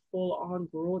have a full-on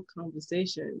broad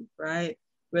conversation, right?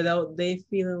 Without they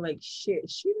feeling like, shit,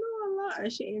 she know a lot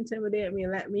and she intimidated me,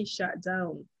 let me shut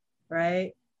down,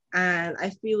 right? And I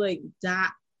feel like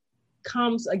that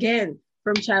comes again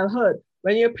from childhood,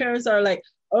 when your parents are like,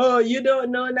 oh, you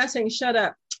don't know nothing, shut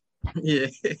up. Yeah.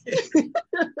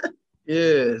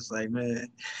 Yeah, it's like, man,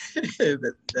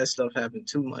 that stuff happened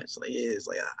too much. Like, yeah, it's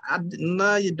like,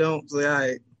 no, you don't. It's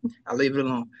like, I leave it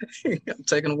alone. I'm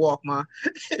taking a walk, ma.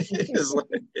 It's like,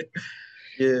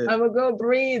 yeah. I'm gonna go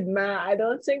breathe, man. I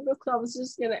don't think this conversation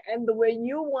is gonna end the way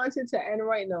you want it to end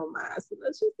right now, man. So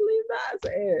let's just leave that as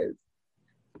it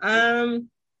is.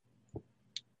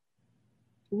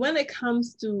 When it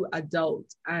comes to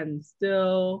adults and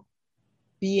still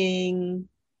being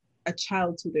a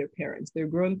child to their parents, their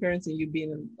grown parents, and you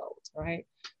being an adult, right?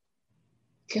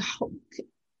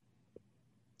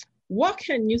 What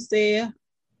can you say?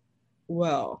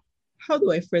 Well, how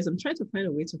do I phrase? I'm trying to find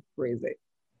a way to phrase it.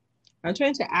 I'm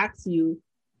trying to ask you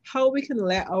how we can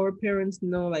let our parents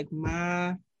know, like,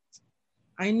 ma,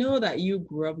 I know that you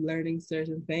grew up learning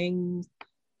certain things,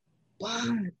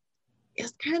 but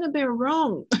it's kind of been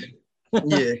wrong.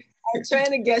 Yeah. I'm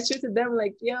trying to get you to them,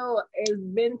 like, yo, it's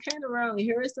been kind of wrong.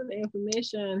 Here is some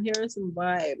information. Here is some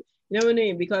vibe. You know what I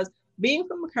mean? Because being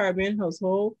from a Caribbean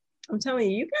household, I'm telling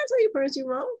you, you can't tell your parents you're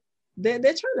wrong. They're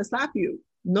trying to slap you.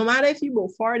 No matter if you're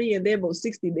about 40 and they're about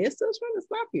 60, they're still trying to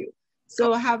slap you.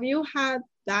 So have you had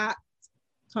that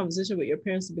conversation with your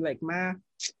parents to be like, ma,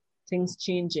 things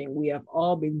changing. We have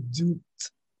all been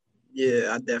duped.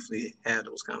 Yeah, I definitely had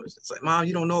those conversations. Like, Mom,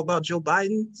 you don't know about Joe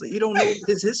Biden? So you don't know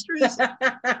his history?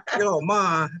 Yo,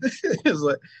 Mom. It's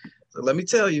like, so let me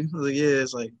tell you. Like, yeah,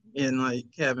 it's like, and like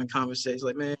having conversations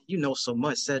like, man, you know so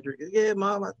much, Cedric. Yeah,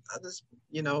 Mom, I just,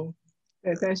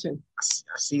 pay attention.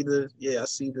 I see the.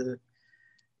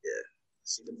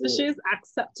 So she's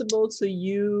acceptable to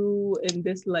you in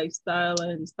this lifestyle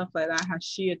and stuff like that. Has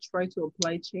she tried to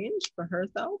apply change for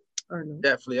herself or no?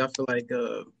 Definitely. I feel like,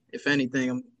 if anything,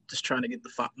 I'm just trying to get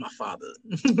my father.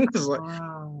 Like,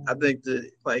 wow. I think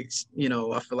that, like,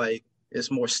 I feel like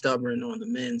it's more stubborn on the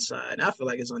men's side. And I feel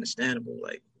like it's understandable.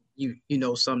 Like, you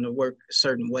know something to work a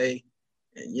certain way,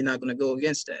 and you're not going to go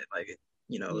against that. Like,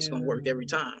 it's going to work every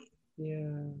time.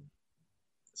 Yeah.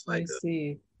 It's like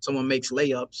someone makes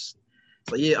layups.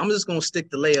 It's like, yeah, I'm just going to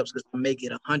stick to layups because I make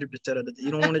it 100% of the.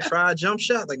 You don't want to try a jump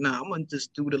shot? Like, nah, I'm going to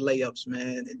just do the layups,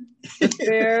 man.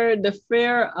 The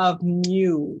fear of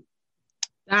new.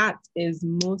 That is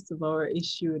most of our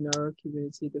issue in our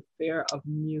community, the fear of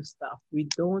new stuff. We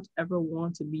don't ever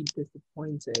want to be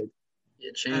disappointed.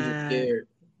 Yeah, change is scary.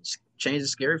 Change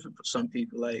is scary for some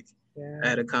people. Like I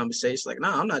had a conversation, like,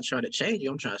 "Nah, I'm not trying to change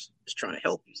you. I'm just trying to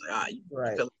help you." He's like, you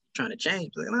Right. feel like you're trying to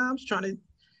change? Like, nah, I'm just trying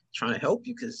to help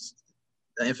you because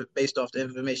based off the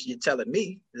information you're telling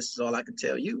me, this is all I can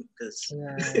tell you. Because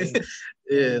Right.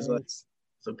 yeah, Right. it's like,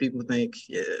 so people think,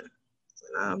 yeah,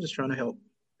 like, nah, I'm just trying to help.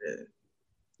 Yeah.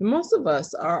 Most of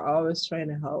us are always trying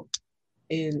to help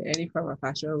in any form or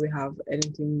fashion. We have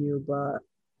anything new, but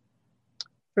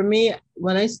for me,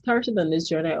 when I started on this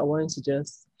journey, I wanted to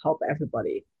just help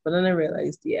everybody. But then I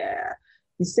realized, yeah,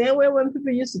 the same way when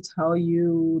people used to tell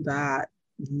you that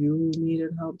you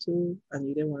needed help too and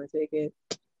you didn't want to take it,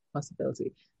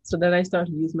 possibility. So then I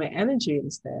started to use my energy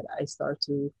instead. I start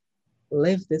to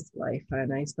live this life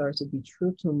and I start to be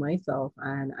true to myself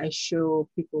and I show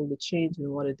people the change in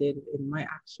what I did in my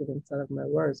action instead of my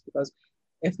words. Because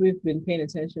if we've been paying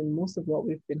attention, most of what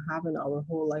we've been having our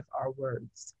whole life are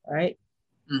words, right?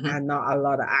 Mm-hmm. And not a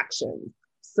lot of action.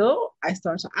 So I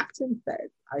start to act instead.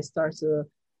 I start to,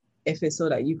 if it's so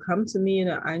that you come to me in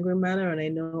an angry manner and I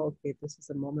know, okay, this is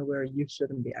a moment where you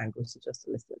shouldn't be angry, so just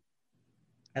listen.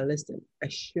 I listen. I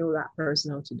show that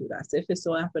person how to do that. So if it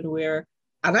so happen where,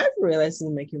 and I've realized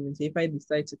in my community, if I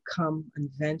decide to come and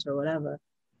vent or whatever,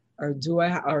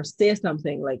 or say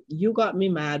something like you got me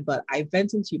mad, but I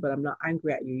vented to you, but I'm not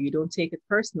angry at you. You don't take it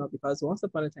personal because once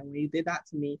upon a time when you did that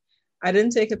to me, I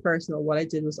didn't take it personal. What I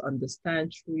did was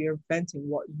understand through your venting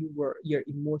what your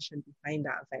emotion behind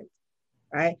that vent,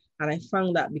 right? And I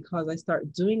found that because I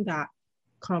started doing that,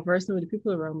 conversing with the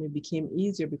people around me became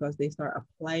easier because they start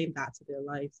applying that to their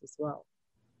lives as well.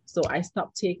 So I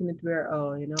stopped taking it where,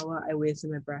 oh, you know what, I wasted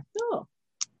my breath. No,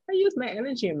 I use my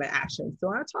energy and my actions.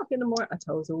 So I'm talking more a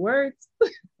thousand words.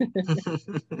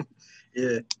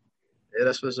 Yeah,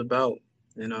 that's what it's about.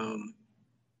 And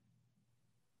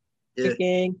yeah,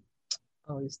 Picking.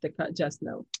 Oh, you stick cut just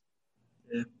now.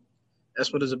 yeah,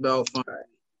 that's what it's about. Right.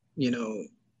 You know,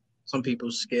 some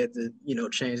people scared to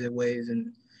change their ways,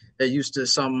 and they're used to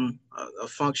a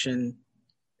function.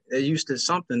 They're used to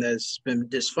something that's been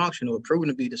dysfunctional, or proven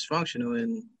to be dysfunctional,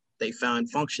 and they find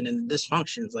function in the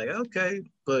dysfunction. It's like, okay,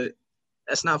 but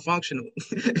that's not functional.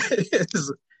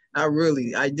 It's not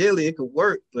really. Ideally, it could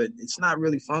work, but it's not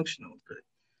really functional.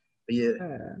 But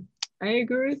yeah. I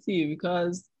agree with you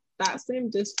because that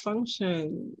same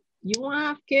dysfunction, you want to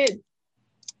have kids.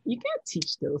 You can't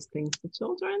teach those things to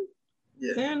children.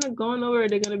 Yeah. They're not going nowhere.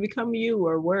 They're going to become you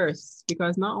or worse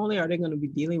because not only are they going to be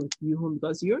dealing with you,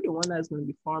 because you're the one that's going to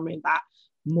be forming that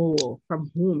mold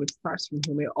from home. It starts from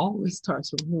home. It always starts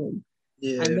from home.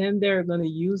 Yeah. And then they're going to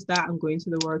use that and go into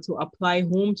the world to apply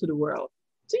home to the world.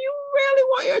 Do you really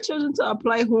want your children to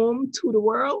apply home to the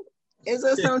world? Is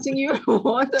there something you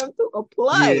want them to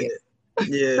apply?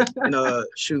 Yeah. And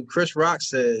shoot, Chris Rock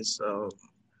says,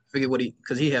 forget what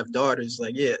because he have daughters.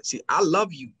 Like, yeah, see, I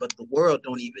love you, but the world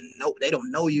don't even know. They don't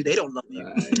know you. They don't love you.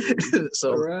 Right.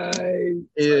 So right.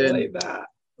 Yeah, like that.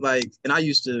 Like, and I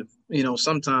used to,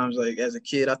 sometimes like as a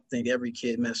kid, I think every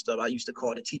kid messed up. I used to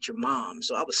call the teacher mom.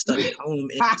 So I was stuck at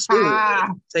home in school. Like,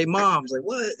 say moms, like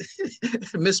what?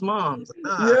 Miss moms.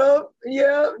 Like, nah.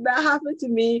 Yep. That happened to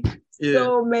me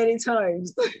so many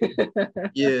times.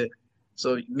 Yeah.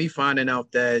 So me finding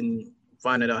out that and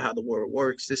finding out how the world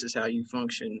works, this is how you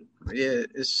function. Yeah,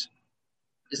 it's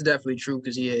definitely true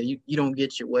because you don't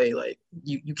get your way. Like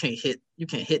you can't hit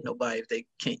nobody if they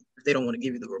don't want to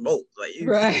give you the remote. Like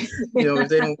right. If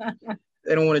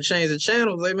they don't want to change the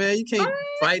channels. Like, man, you can't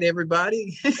fight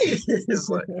everybody. It's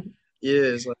like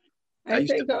it's like I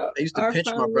used to pinch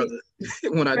my brother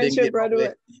when I didn't get my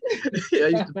way. Yeah, I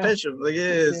used to pinch him. Like,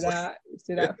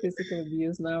 see that physical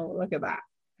abuse now. Look at that.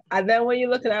 And then when you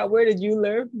look at that, where did you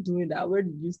learn from doing that? Where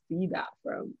did you see that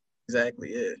from?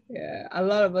 Exactly. Yeah. Yeah. A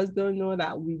lot of us don't know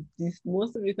that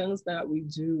most of the things that we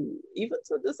do, even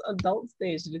to this adult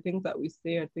stage, the things that we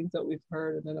say are things that we've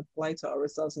heard and then apply to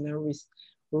ourselves, and then we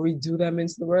redo them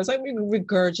into the words. Like we're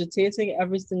regurgitating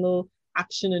every single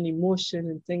action and emotion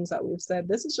and things that we've said.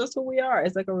 This is just who we are.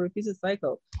 It's like a repeated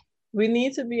cycle. We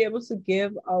need to be able to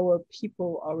give our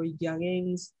people, our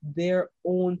youngings, their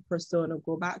own persona.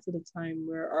 Go back to the time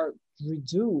where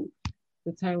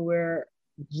the time where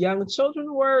young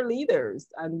children were leaders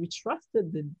and we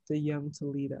trusted the young to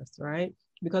lead us, right?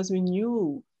 Because we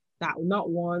knew that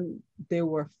they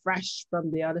were fresh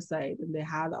from the other side and they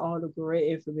had all the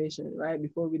great information, right?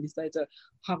 Before we decided to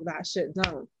huck that shit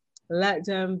down. Let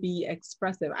them be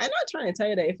expressive. I'm not trying to tell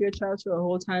you that if your child through a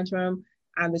whole tantrum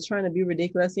and they're trying to be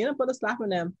ridiculous, put a slap on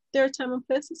them. There are time and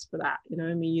places for that. You know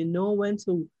what I mean? You know when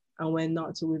to and when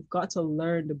not to. We've got to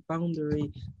learn the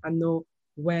boundary and know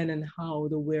when and how,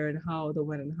 the where and how, the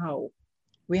when and how.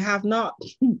 We have not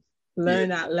learn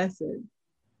that lesson.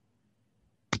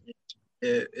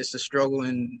 It's a struggle,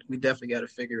 and we definitely got to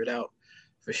figure it out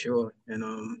for sure. And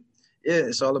yeah,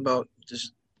 it's all about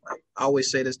just. I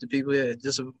always say this to people. Yeah,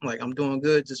 just like I'm doing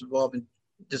good, just evolving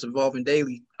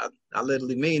daily. I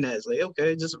literally mean that. It's like,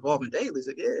 okay, just evolving daily. It's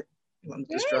like, yeah, I'm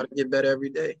just trying to get better every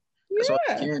day. That's all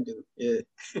you can do. Yeah,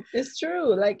 it's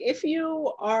true. Like if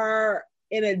you are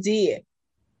in a day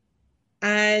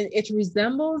and it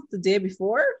resembles the day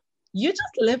before, you just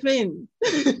living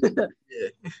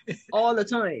all the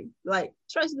time. Like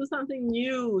try to do something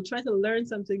new, try to learn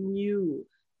something new,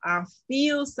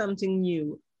 feel something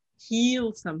new,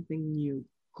 heal something new,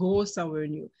 go somewhere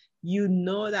new. You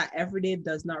know that every day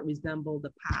does not resemble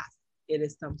the past. It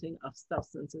is something of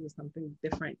substance. It is something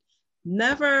different.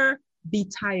 Never be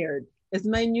tired. It's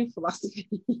my new philosophy.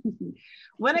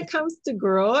 When it comes to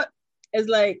growth, it's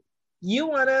like you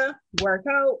want to work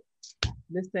out.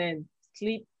 Listen,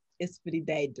 sleep is for the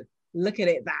dead. Look at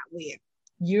it that way.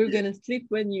 You're going to sleep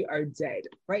when you are dead.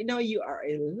 Right now, you are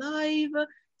alive.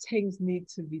 Things need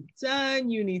to be done.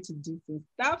 You need to do some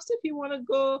stuff. So if you want to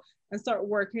go and start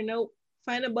working out,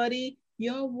 find a buddy,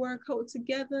 you'll work out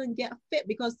together and get fit.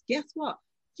 Because guess what?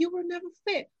 You were never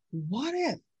fit. What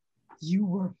if you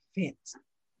were fit?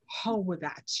 How would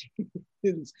that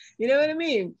change? You know what I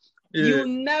mean? Yeah. You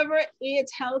never ate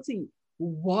healthy.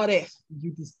 What if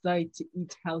you decide to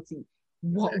eat healthy?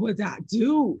 What would that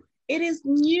do? It is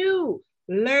new.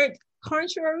 Learn,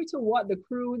 contrary to what the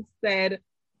crew said,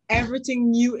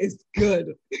 everything new is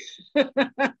good.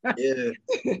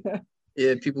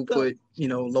 Yeah, people put,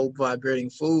 low vibrating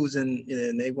foods and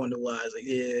they wonder why. It's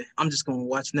like, I'm just going to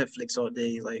watch Netflix all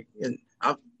day. Like, and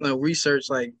I research,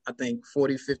 like, I think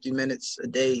 40, 50 minutes a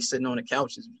day sitting on the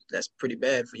couch that's pretty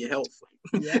bad for your health.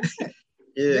 Yeah.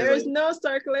 There's no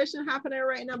circulation happening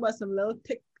right now, but some little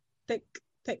tick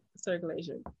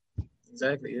circulation.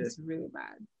 Exactly. Yeah. It's really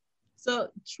bad. So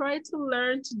try to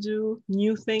learn to do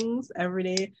new things every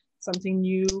day, something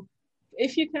new.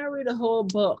 If you can't read a whole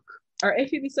book, or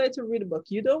if you decide to read a book,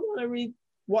 you don't want to read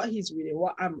what he's reading,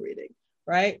 what I'm reading,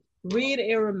 right? Read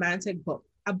a romantic book,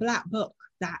 a Black book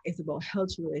that is about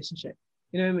healthy relationship.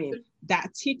 You know what I mean?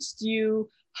 That teaches you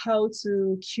how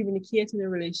to communicate in a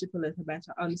relationship a little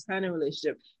better, understand a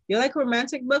relationship. You like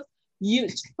romantic books? You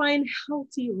find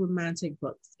healthy romantic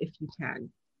books if you can.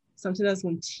 Something that's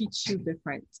going to teach you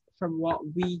different from what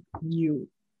we knew.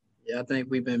 Yeah, I think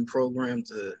we've been programmed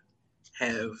to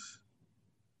have,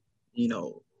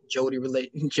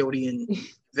 Jody and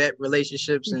vet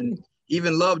relationships and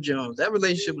even Love Jones. That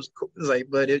relationship was cool,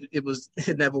 but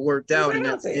it never worked out, and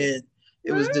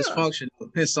it was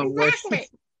dysfunctional in some way.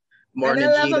 Martin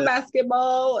and then Love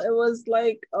Basketball, it was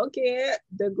like, okay,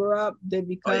 they grow up, they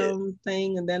become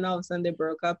thing, and then all of a sudden they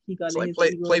broke up. He got like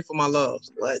play for my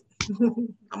loves. What?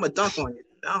 I'm a dunk on you.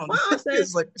 I don't know.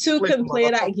 It's like two can play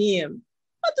that game.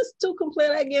 What does two can play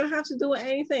that game have to do with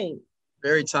anything?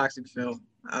 Very toxic film.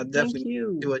 I'll definitely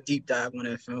do a deep dive on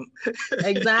that film.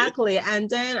 Exactly. And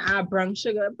then Brown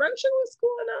Sugar. Brown Sugar was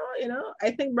cool now,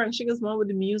 I think Brown Sugar's one with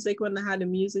the music when they had the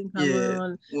music come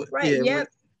on. Right, yeah.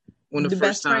 When the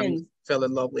first time I fell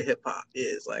in love with hip hop,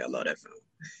 it's like I love that film.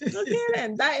 Okay,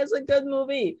 then that is a good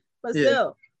movie. But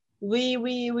still, we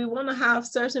want to have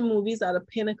certain movies at a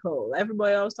pinnacle.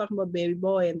 Everybody always talking about Baby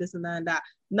Boy and this and that and that.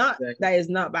 That is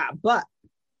not bad, but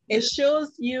it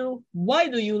shows you why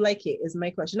do you like it is my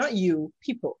question. Not you,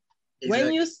 people.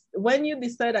 Exactly. When you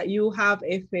decide that you have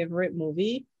a favorite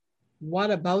movie, what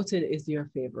about it is your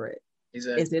favorite?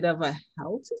 Exactly. Is it of a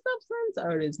healthy substance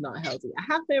or it is not healthy? I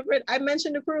have favorite. I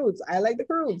mentioned the Croods. I like the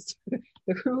Croods.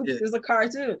 The Croods is a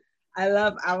cartoon. I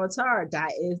love Avatar.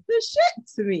 That is the shit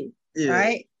to me. Yeah.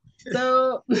 Right?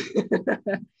 So,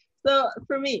 so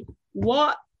for me,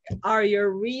 what are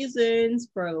your reasons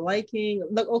for liking?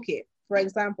 Look, okay, for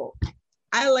example,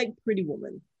 I like Pretty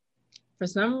Woman. For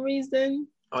some reason,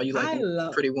 you like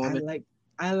Pretty Woman?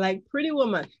 I like Pretty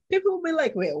Woman. People will be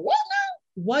like, wait, what now?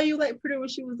 Why you like Pretty when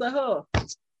she was a hoe?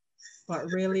 But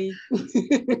really?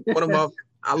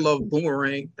 I love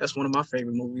Boomerang. That's one of my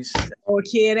favorite movies.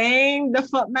 Okay, dang the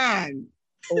fuck man.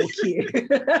 Okay.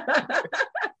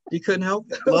 He couldn't help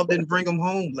it. Love didn't bring him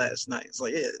home last night. It's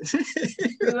like,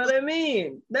 You know what I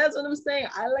mean? That's what I'm saying.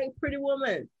 I like Pretty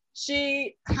Woman.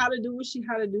 She had to do what she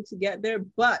had to do to get there,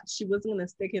 but she wasn't gonna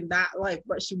stick in that life.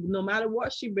 But she, no matter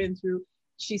what she'd been through,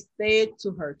 she stayed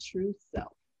to her true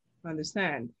self.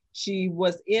 Understand? She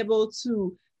was able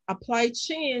to apply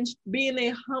change, being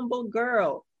a humble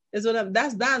girl.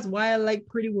 That's why I like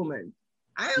Pretty Woman.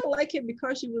 I don't like it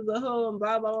because she was a hoe and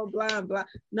blah, blah, blah, blah, blah.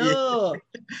 Yeah. No,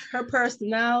 her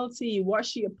personality, what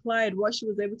she applied, what she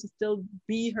was able to still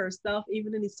be herself,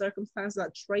 even in the circumstances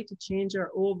that tried to change her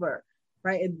over,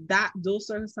 right? And that those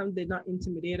circumstances did not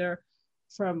intimidate her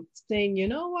from saying, you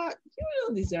know what, you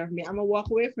don't deserve me. I'm gonna walk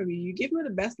away from you. You give me the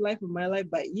best life of my life,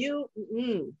 but you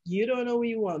don't know what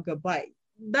you want. Goodbye.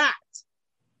 That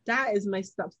is my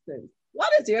substance. What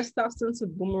is your substance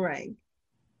with Boomerang?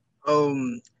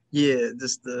 Yeah,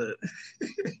 just the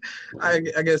I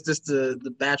guess just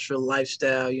the bachelor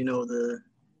lifestyle, the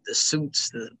suits,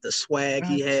 the swag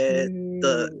he had,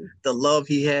 the love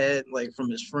he had, like from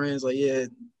his friends, like yeah,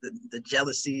 the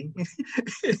jealousy.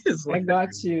 It's I like,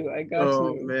 got you. I got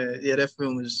oh you. man, yeah, that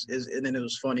film is and then it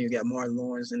was funny. You got Martin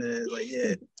Lawrence in it, like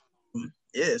yeah,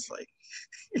 yeah, it's like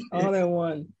All in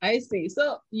one. I see.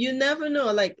 So you never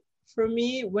know. Like for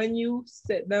me, when you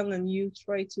sit down and you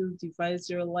try to devise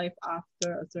your life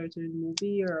after a certain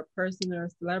movie or a person or a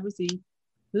celebrity,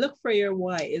 look for your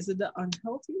why. Is it the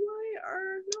unhealthy why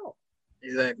or no?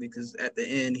 exactly, because at the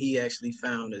end he actually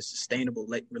found a sustainable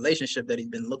relationship that he's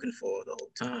been looking for the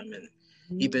whole time, and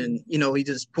he been, he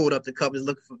just pulled up the covers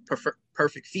looking for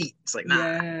perfect feet. It's like, nah,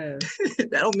 Yes. that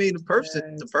don't mean the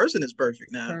person is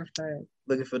perfect now. Perfect.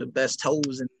 Looking for the best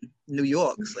toes in New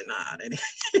York. It's like, nah, like,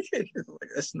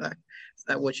 that's not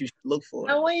what you should look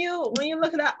for. And when you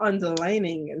look at that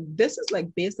underlining, this is like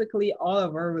basically all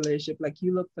of our relationship. Like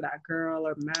you look for that girl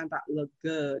or man that look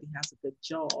good, he has a good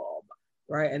job,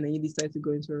 right? And then you decide to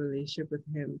go into a relationship with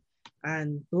him,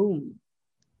 and boom,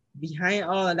 behind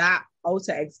all of that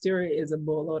outer exterior is a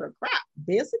boatload of crap.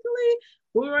 Basically,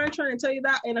 we were trying to tell you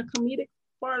that in a comedic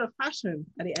part of fashion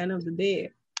at the end of the day.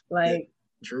 Like,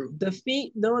 yeah, true. The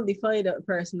feet don't define the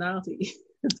personality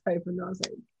type of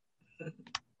nonsense.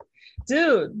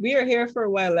 Dude, we are here for a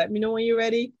while. Let me know when you're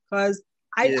ready. Because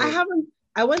I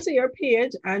went to your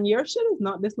page and your shit is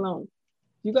not this long.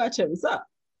 You gotta check this up.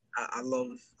 I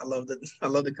love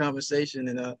the conversation,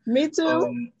 and me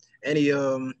too.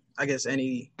 I guess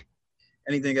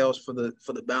anything else for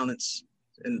the balance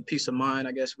and peace of mind,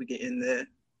 I guess we get in there.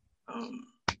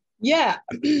 Yeah.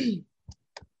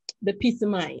 The peace of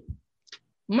mind.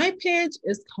 My page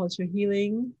is culture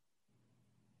healing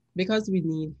because we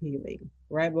need healing,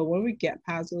 right? But when we get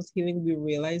past those healing, we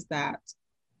realize that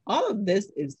all of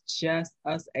this is just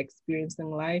us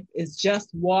experiencing life. It's just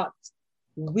what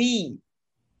we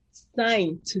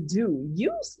signed to do.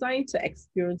 You signed to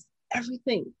experience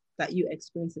everything that you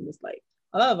experience in this life.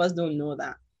 A lot of us don't know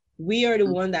that. We are the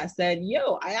one that said,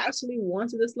 yo, I actually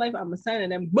wanted this life. I'm a sign.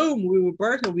 And then boom, we were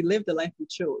birthed and we lived the life we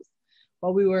chose.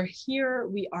 But we are here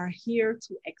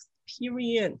to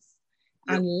experience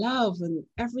and love and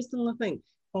every single thing.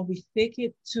 But we take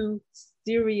it too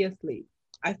seriously.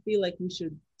 I feel like we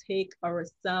should take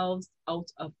ourselves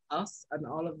out of us and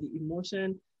all of the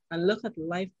emotion and look at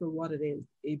life for what it is,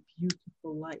 a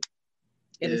beautiful life.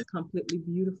 It is completely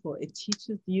beautiful. It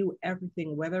teaches you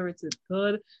everything, whether it's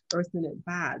good or it's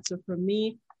bad. So for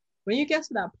me, when you get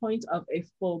to that point of a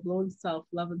full-blown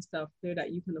self-love and self-care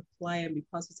that you can apply and be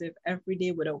positive every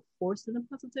day without forcing the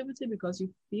positivity because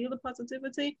you feel the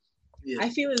positivity,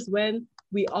 I feel is when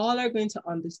we all are going to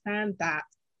understand that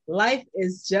life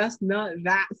is just not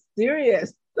that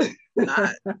serious.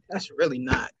 It's really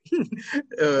not.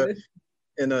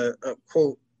 In a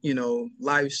quote,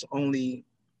 life's only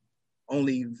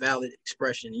valid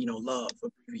expression, love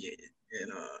abbreviated.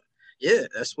 And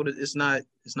that's what it's not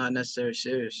necessarily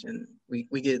serious. And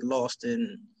we get lost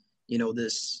in,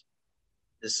 this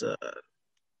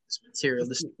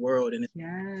materialistic world, and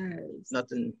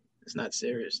it's not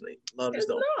serious. Like love is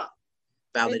the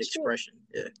valid expression.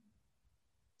 Yeah.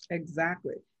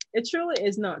 Exactly. It truly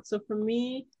is not. So for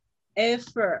me, if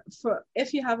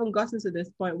you haven't gotten to this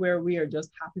point where we are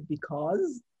just happy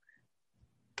because,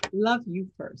 love you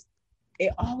first.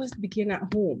 It always begin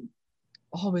at home.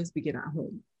 Always begin at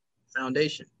home.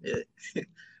 Foundation. Yeah.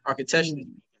 Architecture,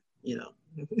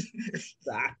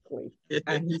 Exactly.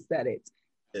 And he said it.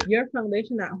 Yeah. Your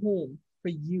foundation at home for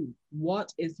you.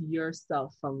 What is your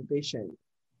self foundation?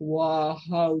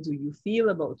 How do you feel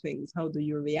about things? How do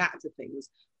you react to things?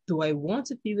 Do I want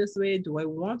to feel this way? Do I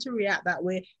want to react that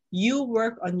way? You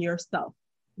work on yourself.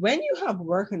 When you have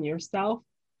work on yourself,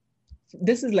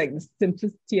 this is like the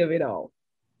simplicity of it all.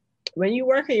 When you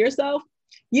work on yourself,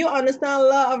 you understand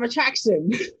law of attraction.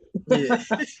 Yeah.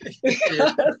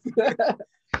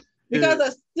 Because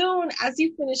as soon as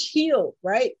you finish heal,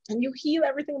 right? And you heal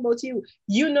everything about you,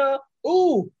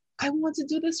 I want to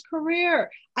do this career.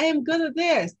 I am good at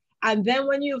this. And then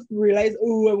when you realize, I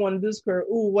want to do this career,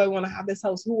 I want to have this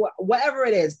house, whatever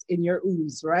it is in your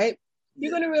ooze, right?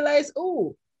 You're going to realize,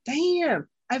 damn,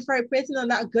 I vibrating on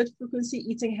that good frequency,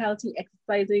 eating healthy,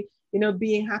 exercising,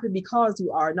 being happy because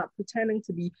you are, not pretending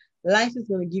to be. Life is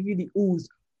going to give you the ooze.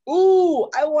 Ooh,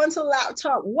 I want a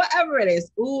laptop, whatever it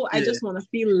is. Ooh, I just want to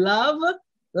feel love.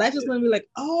 Life is going to be like,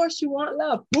 oh, she want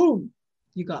love. Boom,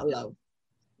 you got love.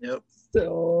 Yep.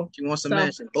 So she wants a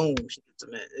mansion. Boom, she gets a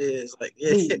man. It's like,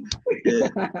 yeah.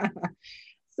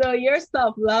 So your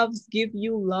self-love gives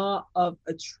you law of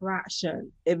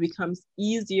attraction. It becomes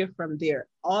easier from there.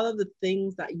 All of the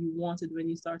things that you wanted when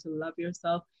you start to love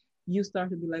yourself, you start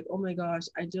to be like, oh my gosh,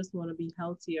 I just want to be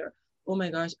healthier. Oh my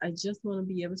gosh, I just want to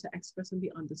be able to express and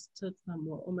be understood some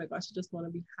more. Oh my gosh, I just want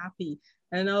to be happy.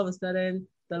 And all of a sudden,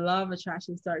 the law of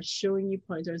attraction starts showing you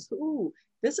pointers. Ooh,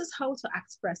 this is how to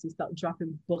express. You start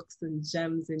dropping books and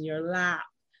gems in your lap.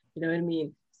 You know what I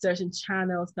mean? Certain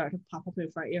channels start to pop up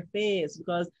in front of your face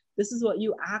because this is what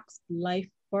you asked life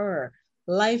for.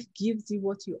 Life gives you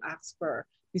what you ask for.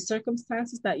 The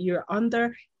circumstances that you're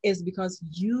under is because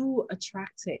you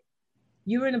attract it.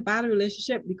 You're in a bad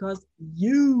relationship because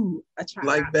you attract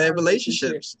like bad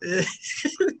relationships.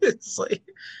 It's like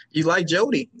you like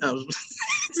Jody. All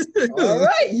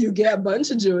right, you get a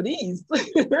bunch of Jodys.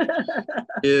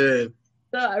 Yeah.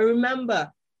 So I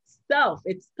remember, self,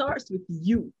 it starts with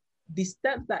you. The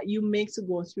steps that you make to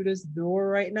go through this door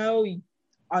right now,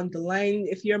 on the line,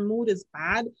 if your mood is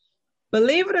bad,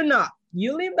 believe it or not,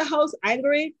 you leave the house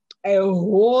angry, a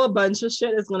whole bunch of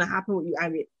shit is going to happen with you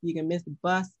angry. You can miss the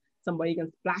bus. Somebody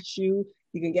can splash you.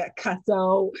 You can get cut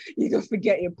out. You can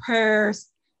forget your purse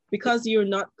because you're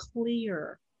not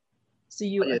clear. So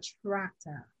you attract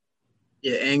that.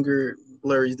 Yeah, anger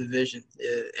blurs the vision.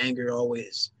 Anger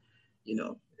always,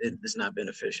 it's not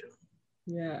beneficial.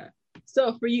 Yeah.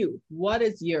 So for you, what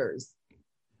is yours?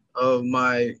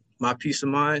 My peace of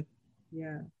mind.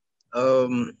 Yeah.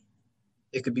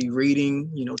 It could be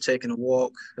reading, taking a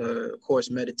walk, of course,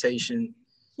 meditation.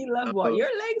 You love walk. Your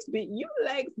legs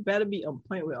better be on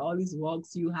point with all these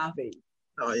walks you have.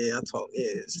 Oh yeah, I talk. Yeah,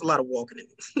 it's a lot of walking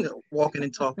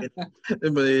and talking.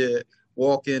 But yeah,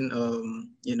 walking.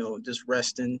 Just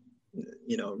resting.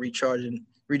 Recharging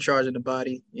the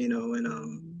body.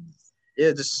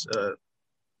 Just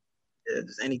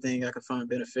anything I could find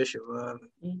beneficial.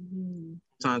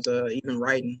 Sometimes even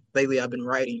writing. Lately, I've been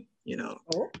writing.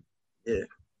 Oh.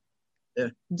 Yeah.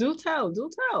 Do tell.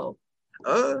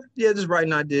 Just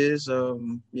writing ideas.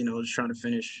 Just trying to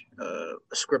finish a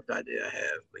script idea I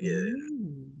have. But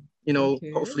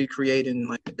yeah, hopefully creating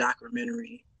like a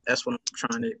documentary. That's what I'm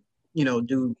trying to,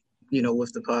 do.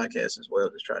 With the podcast as well.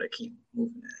 Just try to keep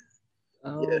moving that.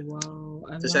 Oh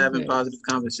wow! Just having positive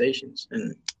conversations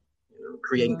and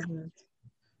creating. For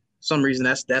some reason,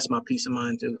 that's my peace of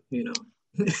mind too.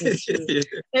 It's true.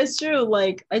 It's true.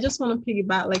 Like, I just want to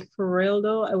piggyback. Like, for real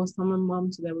though, I was telling my mom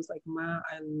today. I was like, "Ma,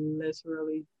 I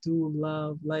literally do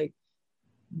love like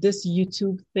this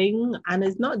YouTube thing, and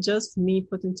it's not just me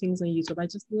putting things on YouTube. I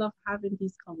just love having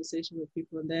these conversations with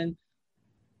people, and then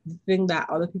the thing that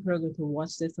other people are going to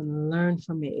watch this and learn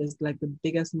from it is like the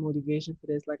biggest motivation for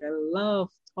this. Like, I love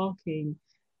talking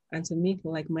and to meet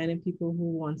like-minded people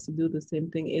who want to do the same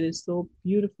thing. It is so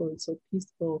beautiful. It's so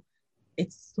peaceful.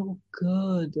 It's so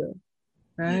good,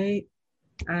 right?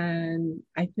 And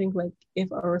I think like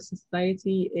if our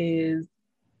society is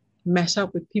mesh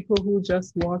up with people who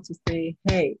just want to say,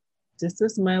 hey, this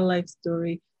is my life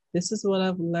story. This is what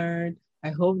I've learned. I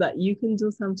hope that you can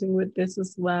do something with this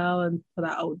as well and put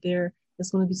that out there. It's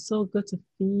going to be so good to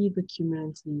feed the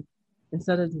community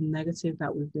instead of the negative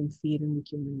that we've been feeding the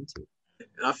community.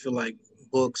 I feel like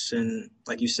books and,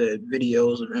 like you said,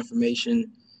 videos of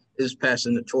information is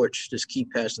passing the torch. Just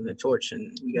keep passing the torch,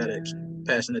 and we gotta keep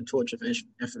passing the torch of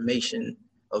information,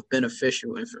 of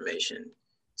beneficial information,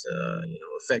 to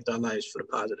affect our lives for the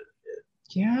positive.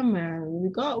 Yeah, man, we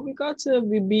got to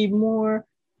be more.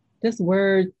 This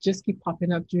word just keep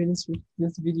popping up during this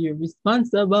video.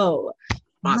 Responsible.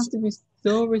 We have to be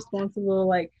so responsible.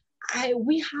 Like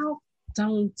we have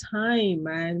downtime,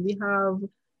 man. We have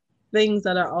things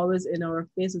that are always in our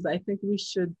faces. I think we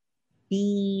should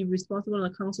be responsible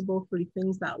and accountable for the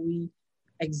things that we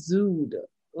exude.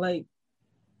 Like,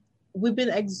 we've been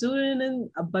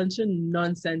exuding a bunch of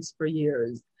nonsense for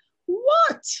years.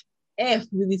 What if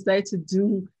we decide to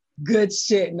do good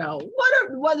shit now?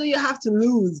 What do you have to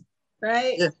lose,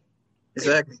 right? Yeah,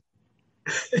 exactly.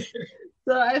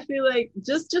 So I feel like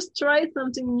just try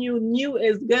something new. New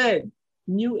is good.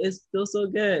 New is so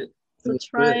good. So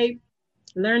try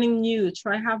learning new,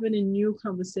 try having a new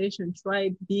conversation,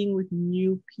 try being with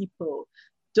new people.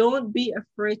 Don't be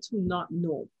afraid to not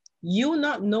know. You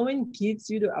not knowing gives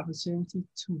you the opportunity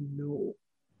to know.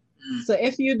 So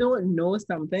if you don't know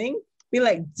something, be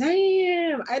like,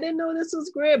 damn, I didn't know this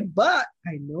was great, but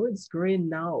I know it's great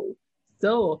now.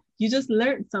 So you just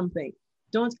learned something.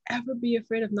 Don't ever be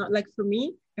afraid of not, like for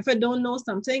me, if I don't know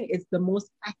something, it's the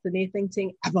most fascinating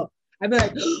thing ever. I'd be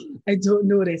like, I don't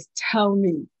know this. Tell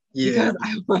me. Yeah. Because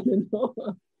I want to know.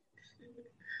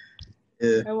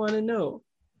 Yeah. I want to know.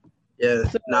 Yeah.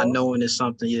 So, not knowing is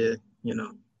something, you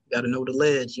know, got to know the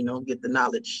ledge, get the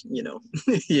knowledge,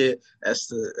 yeah, that's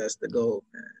the goal.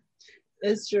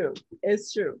 It's true.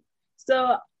 It's true.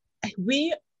 So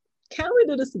we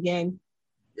do this again?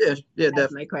 Yeah, That's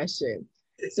definitely. My question.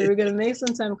 So we're gonna make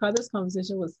some time because this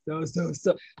conversation was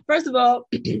so. First of all,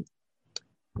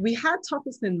 we had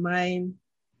topics in mind,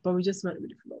 but we just went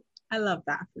with the flow. I love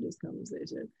that for this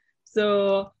conversation.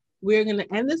 So we're gonna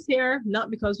end this here, not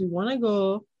because we want to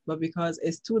go, but because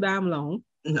it's too damn long.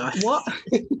 No, what?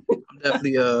 I'm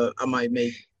definitely I might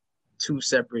make 2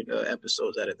 separate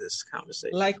episodes out of this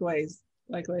conversation. Likewise,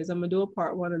 I'm gonna do a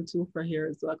part 1 and 2 for here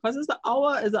as well, because it's an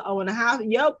hour and a half.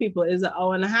 Yo, people, it's an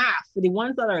hour and a half for the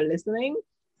ones that are listening,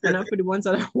 and not for the ones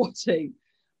that are watching.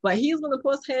 But he's gonna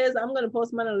post his. I'm gonna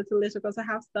post mine a little later because I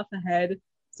have stuff ahead,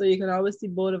 so you can always see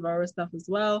both of our stuff as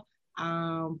well.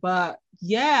 But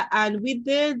yeah, and we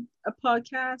did a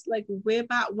podcast like way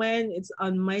back when. It's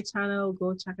on my channel.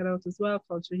 Go check it out as well.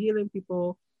 Culture Healing,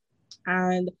 people.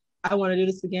 And I want to do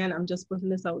this again. I'm just putting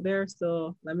this out there.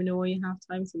 So let me know when you have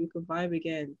time so we can vibe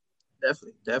again.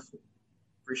 Definitely.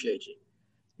 Appreciate you.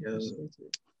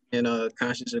 And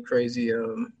Conscious or Crazy,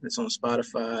 it's on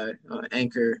Spotify,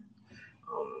 Anchor.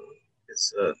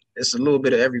 It's a little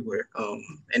bit of everywhere.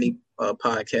 Any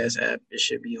podcast app, it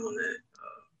should be on there.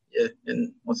 Yeah,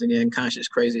 and once again, Conscious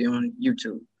Crazy on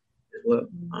YouTube as well.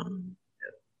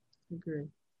 Yeah. Agree.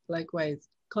 Likewise,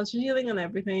 Culture Healing and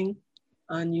everything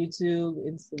on YouTube,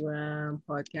 Instagram,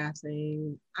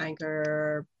 podcasting,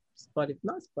 Anchor,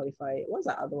 not Spotify. What's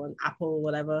that other one? Apple,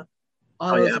 whatever.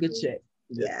 All those good shit.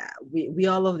 Yeah, we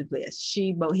all over the place.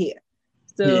 She both here.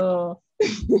 So,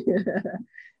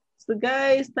 so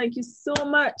guys, thank you so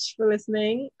much for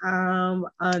listening. On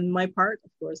my part,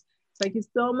 of course, thank you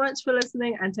so much for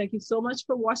listening, and thank you so much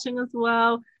for watching as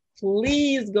well.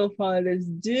 Please go follow this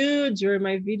dude. During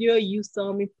my video, you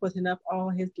saw me putting up all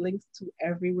his links to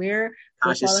everywhere.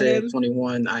 Conscious said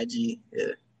 21 IG.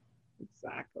 Yeah.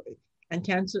 Exactly. And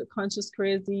Conscious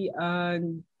Crazy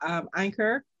on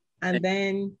Anchor, and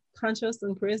then Conscious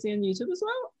and Crazy on YouTube as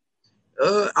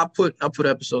well. I put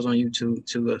episodes on YouTube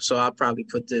too, so I'll probably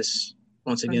put this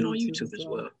once again on YouTube as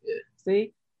well. Yeah.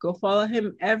 See, go follow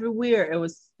him everywhere. It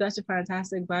was such a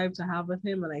fantastic vibe to have with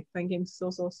him, and I thank him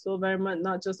so very much.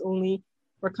 Not just only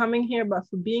for coming here, but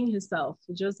for being himself,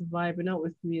 for just vibing out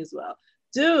with me as well.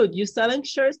 Dude, you selling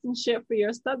shirts and shit for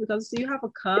your stuff? Because you have a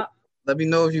cup. Let me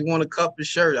know if you want a cup and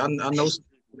shirt. I know.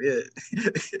 Yeah.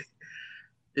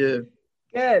 Yeah.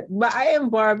 Good, but I am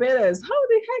Barbados. How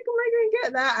the heck am I gonna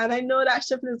get that? And I know that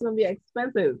shipping is gonna be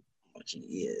expensive.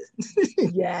 Yeah.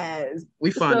 Yes.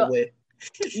 We find a way.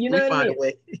 You know what I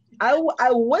mean?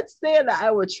 I would say that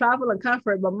I would travel and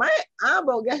comfort, but I'm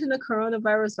about getting the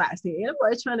coronavirus vaccine.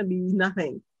 Anybody trying to be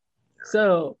nothing.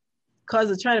 So, cause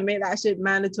they're trying to make that shit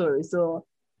mandatory. So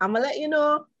I'm gonna let you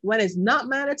know when it's not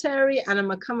mandatory, and I'm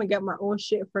gonna come and get my own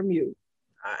shit from you.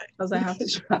 All right. Because I have to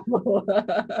travel.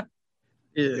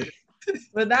 Yeah.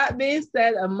 With that being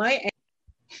said, on my end,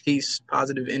 peace,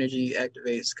 positive energy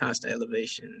activates constant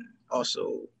elevation.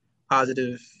 Also,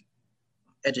 positive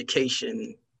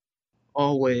education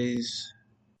always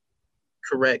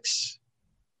corrects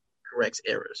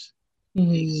errors.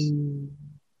 Peace.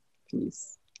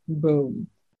 Peace. Boom.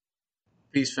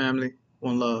 Peace, family.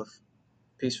 One love.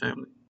 Peace, family.